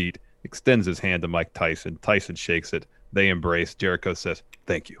to his feet, extends his hand to Mike Tyson. Tyson shakes it. They embrace. Jericho says,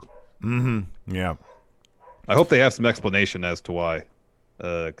 "Thank you." Mm-hmm. Yeah. I hope they have some explanation as to why.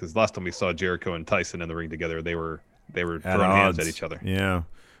 Because last time we saw Jericho and Tyson in the ring together, they were throwing hands at each other. Yeah.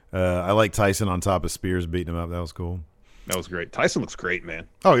 I like Tyson on top of Spears beating him up. That was cool. That was great. Tyson looks great, man.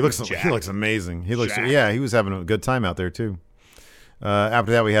 Oh, he looks amazing. He was having a good time out there too.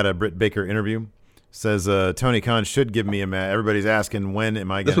 After that, we had a Britt Baker interview. Says Tony Khan should give me a match. Everybody's asking when am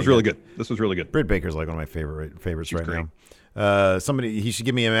I getting. This was really good. Britt Baker's like one of my favorites right now. He should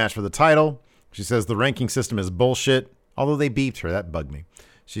give me a match for the title. She says the ranking system is bullshit. Although they beeped her, that bugged me.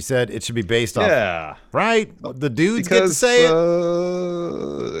 She said it should be based off. Yeah. Right? The dudes get to say it?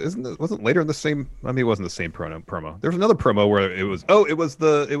 Wasn't later in the same, I mean, it wasn't the same promo. There was another promo where it was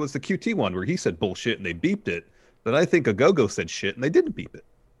the QT one where he said bullshit and they beeped it. But I think Ogogo said shit and they didn't beep it.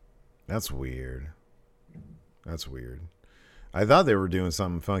 That's weird. I thought they were doing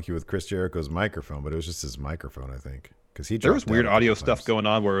something funky with Chris Jericho's microphone, but it was just his microphone, I think. There was weird audio stuff going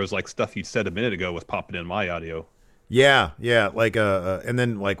on where it was like stuff you'd said a minute ago was popping in my audio. Yeah, like and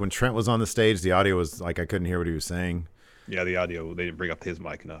then like when Trent was on the stage, the audio was like I couldn't hear what he was saying. Yeah, the audio, they didn't bring up his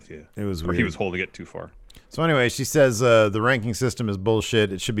mic enough. Yeah, it was or weird. He was holding it too far. So anyway, she says the ranking system is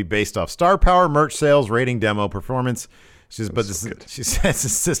bullshit. It should be based off star power, merch sales, rating, demo, performance. She says the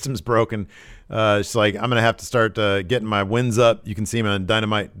system's broken. She's like, I'm gonna have to start getting my wins up. You can see me on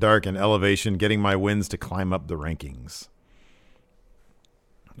Dynamite, Dark, and Elevation, getting my wins to climb up the rankings.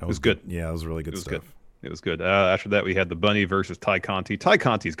 It was good. Yeah, it was really good stuff. It was good. After that, we had the Bunny versus Ty Conti. Ty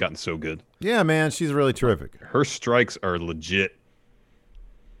Conti's gotten so good. Yeah, man, she's really terrific. Her strikes are legit.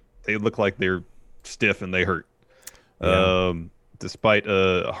 They look like they're stiff and they hurt. Yeah. Despite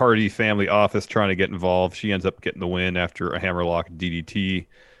a Hardy family office trying to get involved, she ends up getting the win after a hammerlock DDT.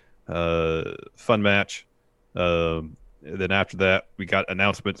 Fun match. Then after that, we got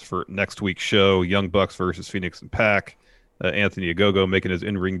announcements for next week's show: Young Bucks versus Phoenix and Pac. Anthony Ogogo making his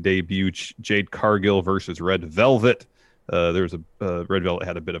in-ring debut. Jade Cargill versus Red Velvet. There's a Red Velvet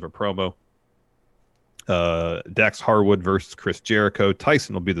had a bit of a promo. Dax Harwood versus Chris Jericho.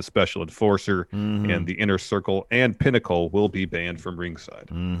 Tyson will be the special enforcer, and the Inner Circle and Pinnacle will be banned from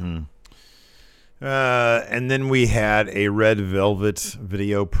ringside. And then we had a Red Velvet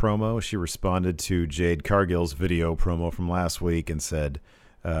video promo. She responded to Jade Cargill's video promo from last week and said,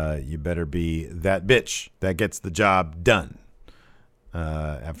 you better be that bitch that gets the job done.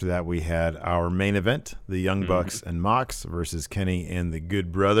 After that, we had our main event, the Young Bucks and Mox versus Kenny and the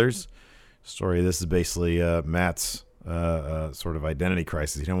Good Brothers. Story, this is basically Matt's sort of identity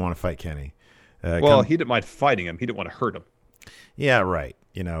crisis. He didn't want to fight Kenny. He didn't mind fighting him. He didn't want to hurt him. Yeah, right.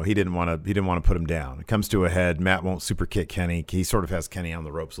 You know, he didn't want to put him down. It comes to a head. Matt won't super kick Kenny. He sort of has Kenny on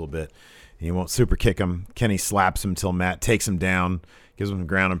the ropes a little bit. He won't super kick him. Kenny slaps him until Matt takes him down, gives him a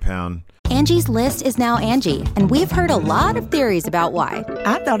ground and pound. Angie's List is now Angie, and we've heard a lot of theories about why.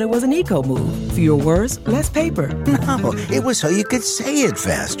 I thought it was an eco move. Fewer words, less paper. No, it was so you could say it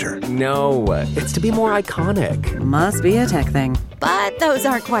faster. No, it's to be more iconic. Must be a tech thing. But those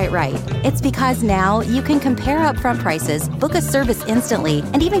aren't quite right. It's because now you can compare upfront prices, book a service instantly,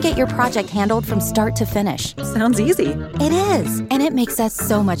 and even get your project handled from start to finish. Sounds easy. It is, and it makes us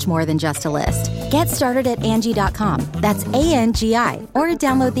so much more than just a list. Get started at Angie.com. That's ANGI, or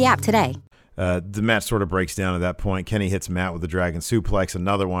download the app today. The match sort of breaks down at that point. Kenny hits Matt with a dragon suplex,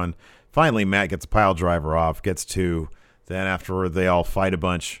 another one. Finally, Matt gets a pile driver off, gets two. Then afterward, they all fight a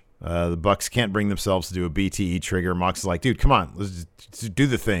bunch. The Bucks can't bring themselves to do a BTE trigger. Mox is like, dude, come on, let's just do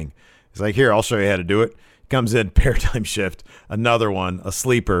the thing. He's like, here, I'll show you how to do it. Comes in, paradigm shift, another one, a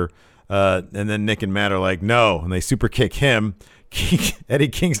sleeper. And then Nick and Matt are like, no, and they super kick him. Eddie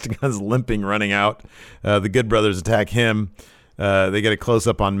Kingston comes limping, running out. The Good Brothers attack him. They get a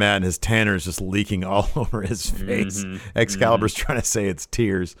close-up on Matt, and his tanner is just leaking all over his face. Excalibur's trying to say it's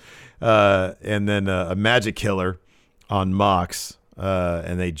tears. And then a magic killer on Mox,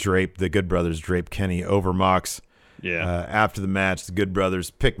 and the Good Brothers drape Kenny over Mox. Yeah. After the match, the Good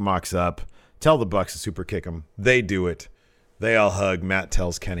Brothers pick Mox up, tell the Bucks to super kick him. They do it. They all hug. Matt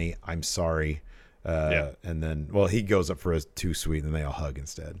tells Kenny, I'm sorry. And then, he goes up for a too sweet, and then they all hug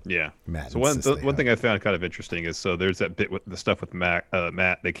instead. Yeah. Matt. So one thing I found kind of interesting is there's that bit with the stuff with Matt.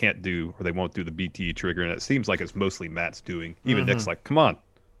 They can't do, or they won't do the BTE trigger, and it seems like it's mostly Matt's doing. Even Nick's like, come on,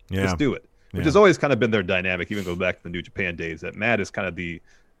 let's do it. Which has always kind of been their dynamic, even go back to the New Japan days. That Matt is kind of the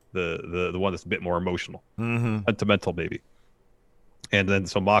one that's a bit more emotional, sentimental maybe. And then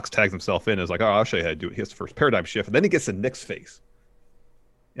so Mox tags himself in and is like, oh, I'll show you how to do it. He has the first paradigm shift, and then he gets in Nick's face.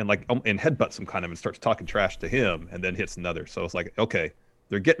 And headbutts him kind of and starts talking trash to him, and then hits another. So it's like, okay,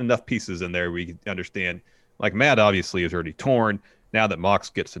 they're getting enough pieces in there where you can understand. Like Matt obviously is already torn. Now that Mox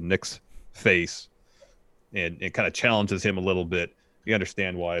gets in Nick's face and it kind of challenges him a little bit, you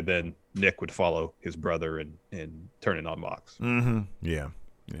understand why then Nick would follow his brother and turn in on Mox. Yeah.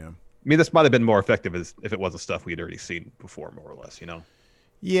 I mean, this might have been more effective if it wasn't stuff we had already seen before, more or less, you know?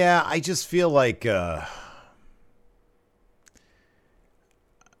 Yeah, I just feel like I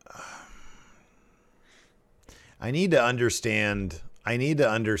need to understand,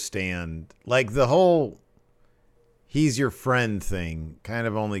 like the whole he's your friend thing kind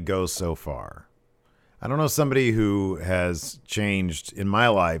of only goes so far. I don't know somebody who has changed in my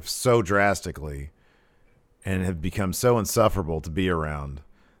life so drastically and have become so insufferable to be around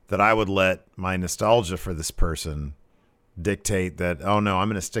that I would let my nostalgia for this person dictate that, oh no, I'm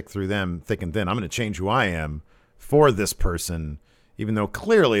going to stick through them thick and thin. I'm going to change who I am for this person, even though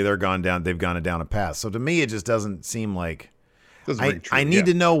clearly they've gone down a path. So to me, it just doesn't seem like I need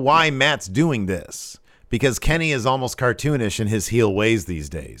to know why Matt's doing this, because Kenny is almost cartoonish in his heel ways these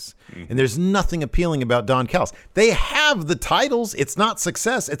days. And there's nothing appealing about Don Callis. They have the titles. It's not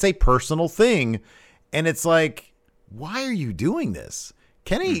success. It's a personal thing. And it's like, why are you doing this?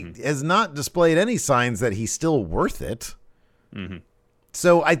 Kenny has not displayed any signs that he's still worth it.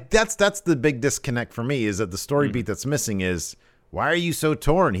 So that's the big disconnect for me, is that the story beat that's missing is, why are you so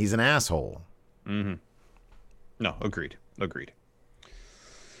torn? He's an asshole. No, agreed. Want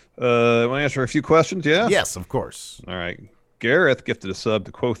to answer a few questions? Yeah. Yes, of course. All right. Gareth gifted a sub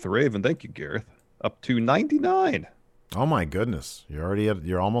to Quoth the Raven. Thank you, Gareth. Up to 99. Oh my goodness,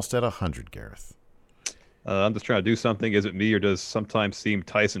 you're almost at 100, Gareth. I'm just trying to do something. Is it me, or does sometimes seem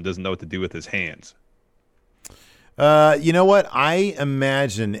Tyson doesn't know what to do with his hands? You know what? I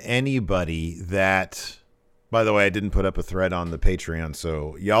imagine anybody that. By the way, I didn't put up a thread on the Patreon,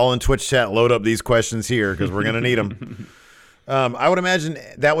 so y'all in Twitch chat, load up these questions here because we're gonna need them. I would imagine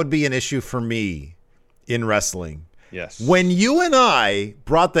that would be an issue for me in wrestling. Yes. When you and I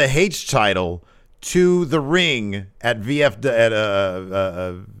brought the H title to the ring at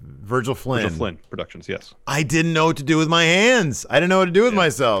Virgil Flynn Productions, yes. I didn't know what to do with my hands. I didn't know what to do with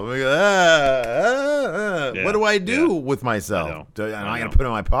myself. What do I do with myself? I'm not going to put it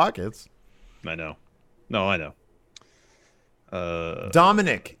in my pockets. I know. No, I know.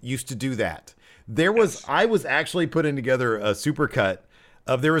 Dominic used to do that. I was actually putting together a supercut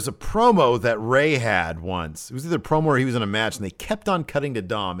of, there was a promo that Ray had once. It was either a promo or he was in a match, and they kept on cutting to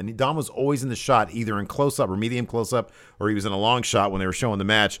Dom, and Dom was always in the shot, either in close-up or medium close-up, or he was in a long shot when they were showing the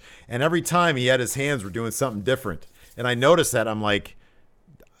match, and every time he had his hands were doing something different. And I noticed that. I'm like,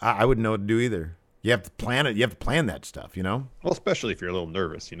 I wouldn't know what to do either. You have to plan it. You have to plan that stuff, you know? Well, especially if you're a little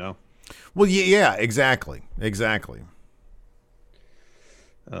nervous, you know? Well, yeah, exactly.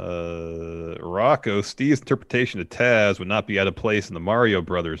 Rocco, Steve's interpretation of Taz would not be out of place in the Mario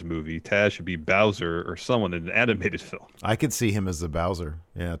Brothers movie. Taz should be Bowser or someone in an animated film. I could see him as the Bowser.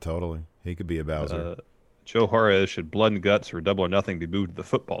 Yeah, totally. He could be a Bowser. Joe Juarez, should Blood and Guts or Double or Nothing be moved to the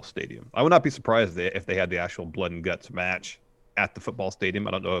football stadium? I would not be surprised if they had the actual Blood and Guts match at the football stadium.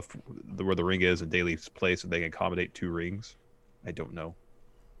 I don't know where the ring is in Daly's place, if they can accommodate 2 rings. I don't know.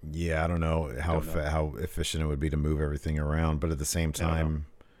 Yeah, I don't know how efficient it would be to move everything around, but at the same time,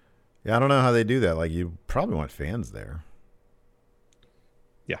 I don't know how they do that. Like, you probably want fans there.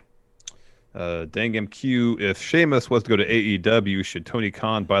 Yeah. Dang MQ, if Sheamus was to go to AEW, should Tony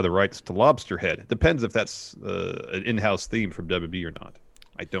Khan buy the rights to Lobster Head? It depends if that's an in-house theme from WWE or not.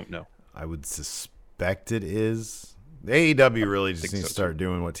 I don't know. I would suspect it is. The AEW really just needs to start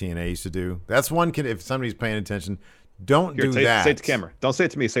doing what TNA used to do. That's one. If somebody's paying attention, don't do that. Say it to camera. Don't say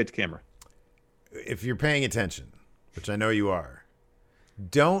it to me. Say it to camera. If you're paying attention, which I know you are,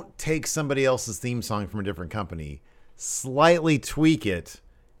 don't take somebody else's theme song from a different company, slightly tweak it,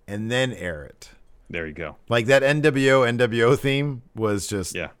 and then air it. There you go. Like that NWO theme was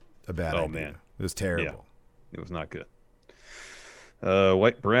just a bad idea. Man. It was terrible. Yeah. It was not good.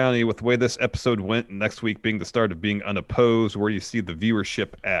 White Brownie, with the way this episode went, next week being the start of being unopposed, where do you see the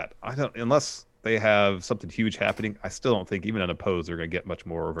viewership at? Unless they have something huge happening, I still don't think even unopposed they're going to get much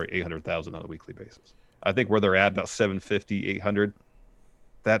more over 800,000 on a weekly basis. I think where they're at, about 750, 800,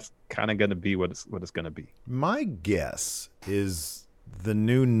 that's kind of going to be what it's going to be. My guess is the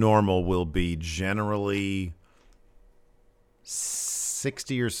new normal will be generally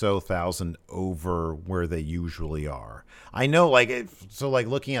 60 or so thousand over where they usually are. I know,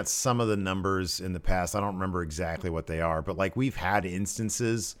 looking at some of the numbers in the past, I don't remember exactly what they are, but like we've had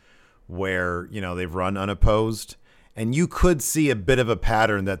instances where, they've run unopposed, and you could see a bit of a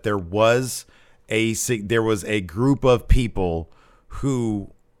pattern that there was a group of people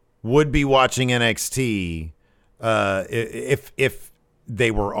who would be watching NXT if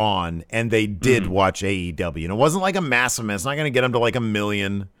they were on, and they did watch AEW. And it wasn't like a massive mess. It's not going to get them to like 1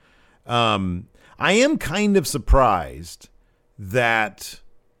 million. I am kind of surprised that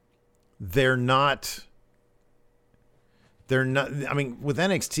they're not. I mean, with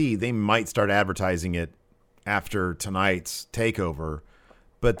NXT, they might start advertising it after tonight's takeover,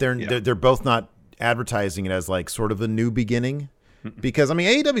 but they're both not advertising it as like sort of a new beginning. Because, I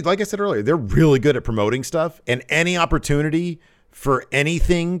mean, AEW, like I said earlier, they're really good at promoting stuff, and any opportunity for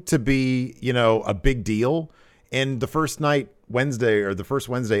anything to be, a big deal. And the first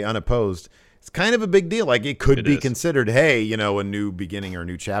Wednesday unopposed, it's kind of a big deal. Like, it could be considered, hey, a new beginning or a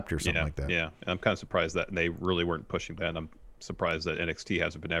new chapter or something like that. Yeah, I'm kind of surprised that they really weren't pushing that. I'm surprised that NXT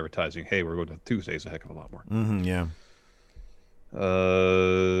hasn't been advertising, hey, we're going to Tuesdays a heck of a lot more. Yeah.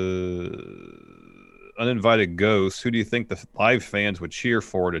 Uninvited Ghost, who do you think the live fans would cheer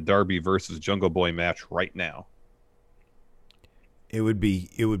for at a Darby versus Jungle Boy match right now? It would be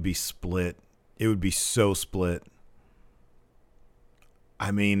split. It would be so split.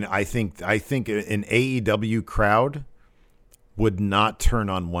 I mean, I think an AEW crowd would not turn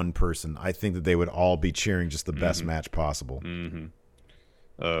on one person. I think that they would all be cheering just the best match possible.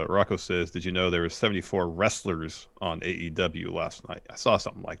 Rocco says, did you know there were 74 wrestlers on AEW last night? I saw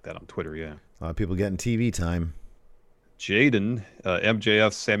something like that on Twitter, yeah. A lot of people getting TV time. Jaden,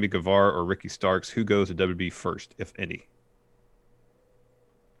 MJF, Sammy Guevara, or Ricky Starks, who goes to WWE first, if any?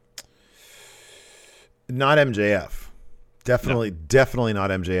 Not MJF. Definitely not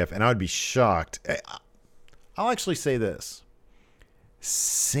MJF. And I would be shocked. I'll actually say this.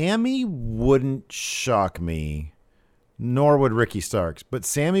 Sammy wouldn't shock me, nor would Ricky Starks. But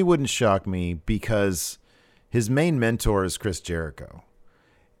Sammy wouldn't shock me because his main mentor is Chris Jericho.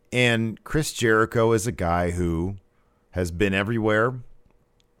 And Chris Jericho is a guy who has been everywhere.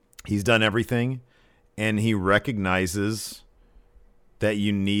 He's done everything. And he recognizes that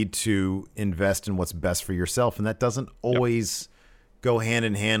you need to invest in what's best for yourself. And that doesn't always go hand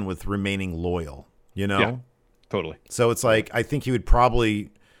in hand with remaining loyal, you know? Yeah, totally. So it's like, I think he would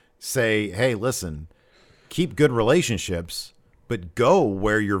probably say, hey, listen, keep good relationships, but go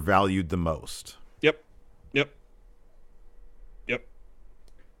where you're valued the most. Yep.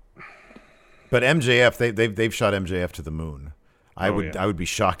 But MJF, they've shot MJF to the moon. I would be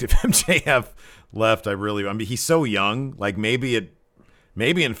shocked if MJF left. I mean, he's so young. Like maybe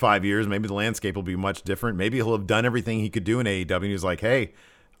in 5 years, maybe the landscape will be much different. Maybe he'll have done everything he could do in AEW. And he's like, hey,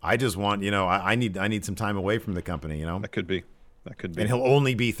 I just want, I need some time away from the company, That could be. And he'll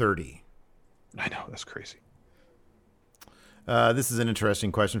only be 30. I know, that's crazy. This is an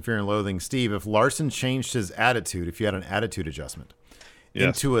interesting question. Fear and Loathing. Steve, if Larson changed his attitude, if you had an attitude adjustment,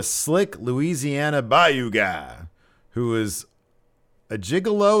 into a slick Louisiana Bayou guy who is a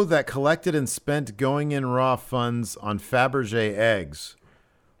gigolo that collected and spent going in Raw funds on Fabergé eggs,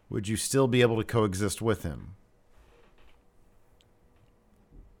 would you still be able to coexist with him?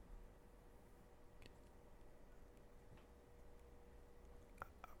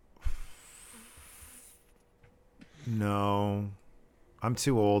 No. I'm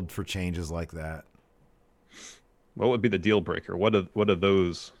too old for changes like that. What would be the deal breaker? What are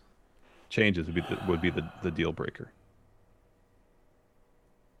those changes would be the deal breaker?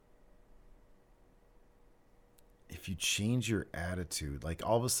 If you change your attitude, like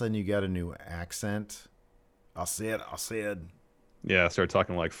all of a sudden you got a new accent. I said. Yeah, start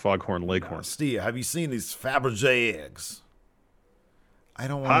talking like Foghorn Leghorn. Steve, have you seen these Fabergé eggs? I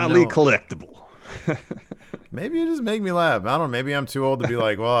don't want highly collectible. Maybe you just make me laugh. I don't know. Maybe I'm too old to be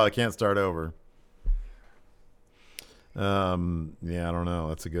like, well, I can't start over. Yeah, I don't know.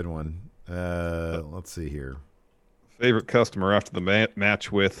 That's a good one. Let's see here. Favorite customer after the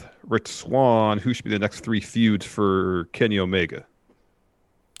match with Rich Swann. Who should be the next 3 feuds for Kenny Omega?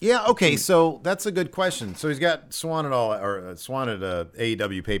 Yeah, okay, so that's a good question. So he's got Swann at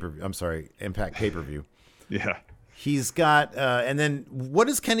AEW pay-per-view. I'm sorry, Impact pay-per-view. Yeah. He's got, and then what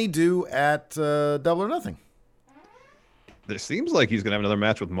does Kenny do at Double or Nothing? It seems like he's going to have another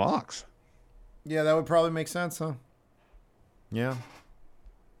match with Mox. Yeah, that would probably make sense, huh? Yeah,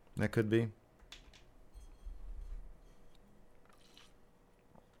 that could be.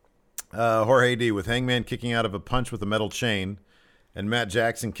 Jorge D. with Hangman kicking out of a punch with a metal chain and Matt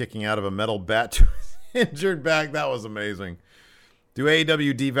Jackson kicking out of a metal bat to his injured back. That was amazing. Do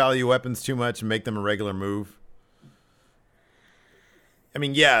AEW devalue weapons too much and make them a regular move? I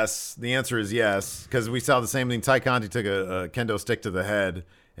mean, yes. The answer is yes, because we saw the same thing. Ty Conti took a kendo stick to the head,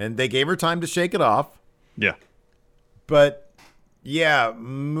 and they gave her time to shake it off. Yeah. But, yeah,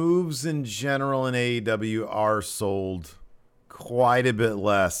 moves in general in AEW are sold quite a bit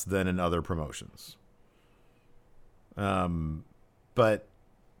less than in other promotions. But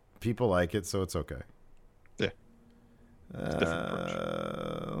people like it, so it's okay. Yeah. It's a different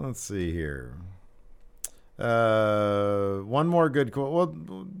approach. Let's see here. One more good quote.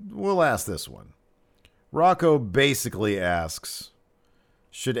 Well, we'll ask this one. Rocco basically asks,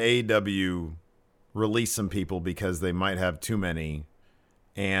 should AEW release some people because they might have too many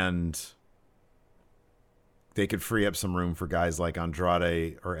and they could free up some room for guys like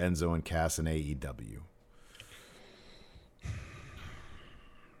Andrade or Enzo and Cass in AEW?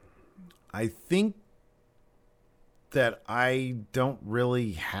 I think that I don't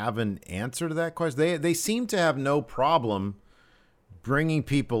really have an answer to that question. They seem to have no problem bringing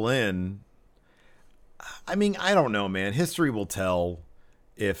people in. I mean, I don't know, man. History will tell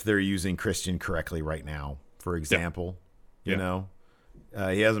if they're using Christian correctly right now, for example. You know?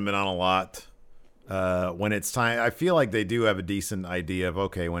 He hasn't been on a lot. When it's time, I feel like they do have a decent idea of,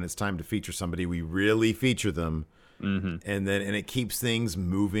 okay, when it's time to feature somebody, we really feature them. And it keeps things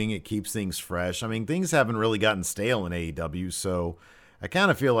moving. It keeps things fresh. I mean, things haven't really gotten stale in AEW, so I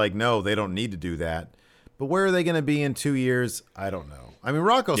kind of feel like, no, they don't need to do that. But where are they going to be in 2 years? I don't know. I mean,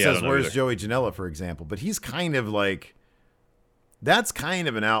 Rocco says, where's either. Joey Janela, for example? But he's kind of like, that's kind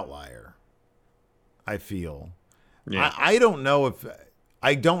of an outlier, I feel. Yeah. I don't know if,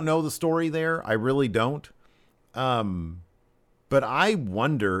 I don't know the story there. I really don't. But I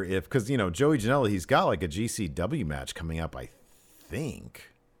wonder if, because, you know, Joey Janela, he's got like a GCW match coming up, I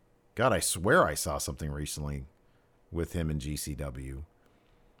think. God, I swear I saw something recently with him in GCW.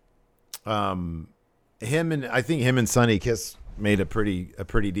 I think him and Sonny Kiss made a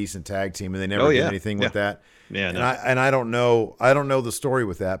pretty decent tag team, and they never did anything with that. Yeah, and I don't know the story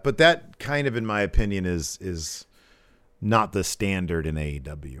with that, but that kind of, in my opinion, is not the standard in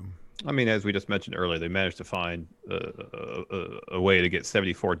AEW. I mean, as we just mentioned earlier, they managed to find a way to get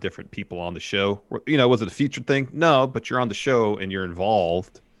 74 different people on the show. You know, was it a featured thing? No, but you're on the show and you're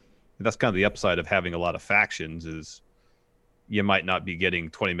involved. And that's kind of the upside of having a lot of factions is you might not be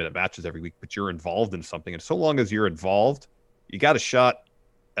getting 20-minute matches every week, but you're involved in something. And so long as you're involved, you got a shot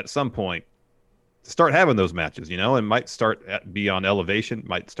at some point to start having those matches, you know, and might be on Elevation,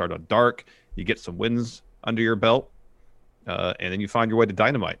 might start on Dark. You get some wins under your belt. And then you find your way to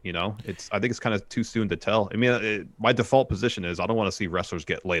Dynamite, you know. I think it's kind of too soon to tell. I mean, my default position is I don't want to see wrestlers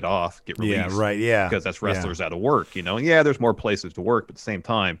get laid off, get released. Yeah, right, yeah. Because that's wrestlers out of work, you know. And yeah, there's more places to work, but at the same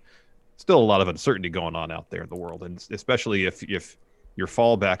time, still a lot of uncertainty going on out there in the world. And especially if your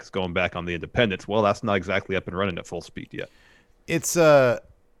fallback is going back on the independents, well, that's not exactly up and running at full speed yet. It's, I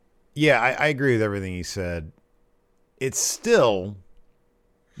agree with everything he said. It's still,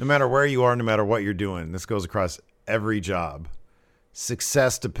 no matter where you are, no matter what you're doing, this goes across every job.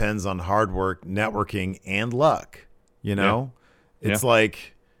 Success depends on hard work, networking, and luck. You know, it's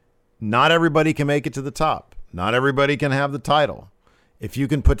like not everybody can make it to the top. Not everybody can have the title. If you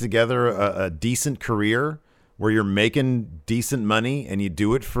can put together a decent career where you're making decent money and you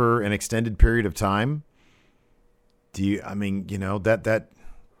do it for an extended period of time, that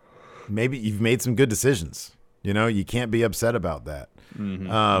maybe you've made some good decisions. You know, you can't be upset about that.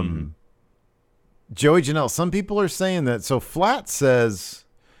 Joey Janela, some people are saying that. So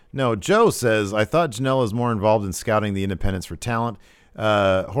Joe says, I thought Janela is more involved in scouting the independents for talent.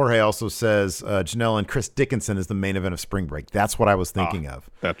 Jorge also says Janela and Chris Dickinson is the main event of Spring Break. That's what I was thinking of.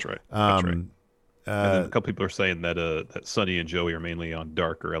 That's right. And a couple people are saying that Sonny and Joey are mainly on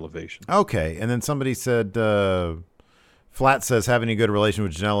Dark or Elevation. Okay. And then somebody said, Flat says having a good relation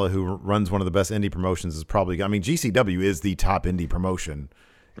with Janela, who runs one of the best indie promotions, is probably, I mean, GCW is the top indie promotion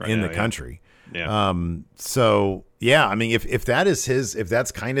in the country. Yeah. So yeah, I mean, if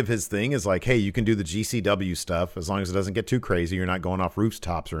that's kind of his thing, is like, hey, you can do the GCW stuff as long as it doesn't get too crazy. You're not going off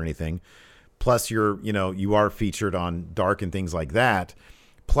rooftops or anything. Plus you are featured on Dark and things like that.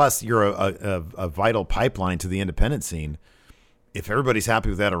 Plus you're a vital pipeline to the independent scene. If everybody's happy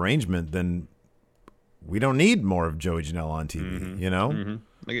with that arrangement, then we don't need more of Joey Janela on TV, you know?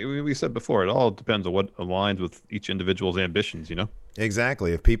 Like we said before, it all depends on what aligns with each individual's ambitions, you know?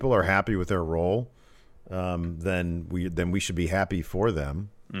 Exactly. If people are happy with their role, then we should be happy for them.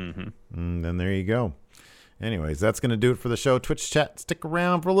 And then there you go. Anyways, that's going to do it for the show. Twitch chat, stick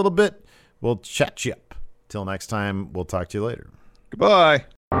around for a little bit. We'll chat you up. Till next time, we'll talk to you later. Goodbye.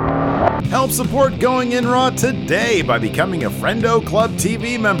 Help support Going In Raw today by becoming a Friendo Club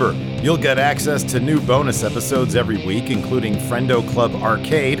TV member. You'll get access to new bonus episodes every week, including Friendo Club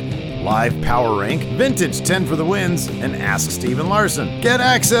Arcade, Live Power Rank, Vintage 10 for the Wins, and Ask Steven Larson. Get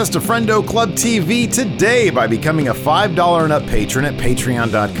access to Friendo Club TV today by becoming a $5 and up patron at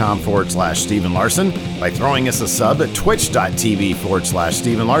patreon.com/Steven Larson, by throwing us a sub at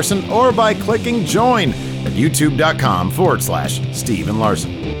twitch.tv/Steven Larson, or by clicking join at youtube.com/Steven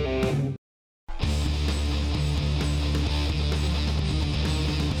Larson.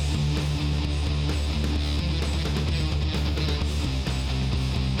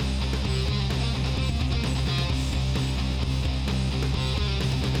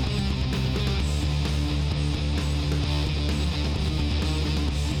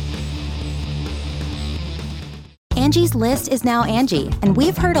 Angie's List is now Angie, and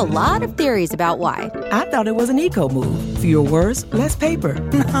we've heard a lot of theories about why. I thought it was an eco move. Fewer words, less paper.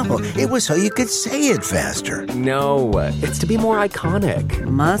 No, it was so you could say it faster. No, it's to be more iconic.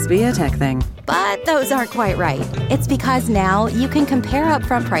 Must be a tech thing. But those aren't quite right. It's because now you can compare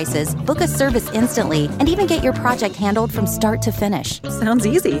upfront prices, book a service instantly, and even get your project handled from start to finish. Sounds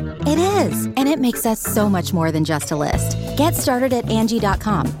easy. It is, and it makes us so much more than just a list. Get started at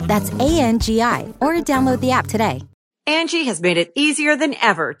Angie.com. That's ANGI, or download the app today. Angie has made it easier than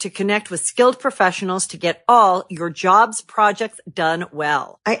ever to connect with skilled professionals to get all your jobs projects done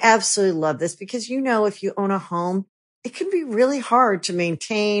well. I absolutely love this because, you know, if you own a home, it can be really hard to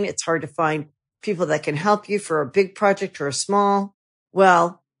maintain. It's hard to find people that can help you for a big project or a small.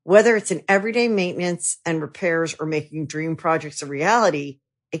 Well, whether it's in everyday maintenance and repairs or making dream projects a reality,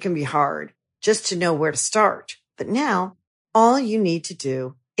 it can be hard just to know where to start. But now all you need to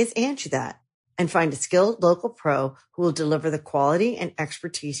do is Angie that and find a skilled local pro who will deliver the quality and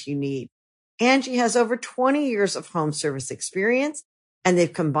expertise you need. Angie has over 20 years of home service experience, and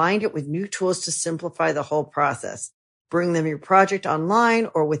they've combined it with new tools to simplify the whole process. Bring them your project online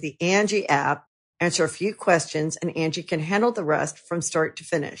or with the Angie app, answer a few questions, and Angie can handle the rest from start to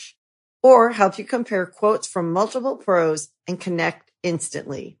finish. Or help you compare quotes from multiple pros and connect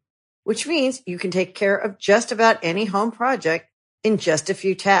instantly, which means you can take care of just about any home project in just a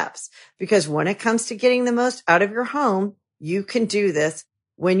few taps. Because when it comes to getting the most out of your home, you can do this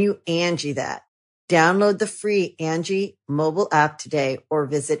when you Angie that. Download the free Angie mobile app today or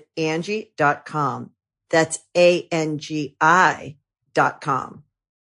visit Angie.com. That's ANGI.com.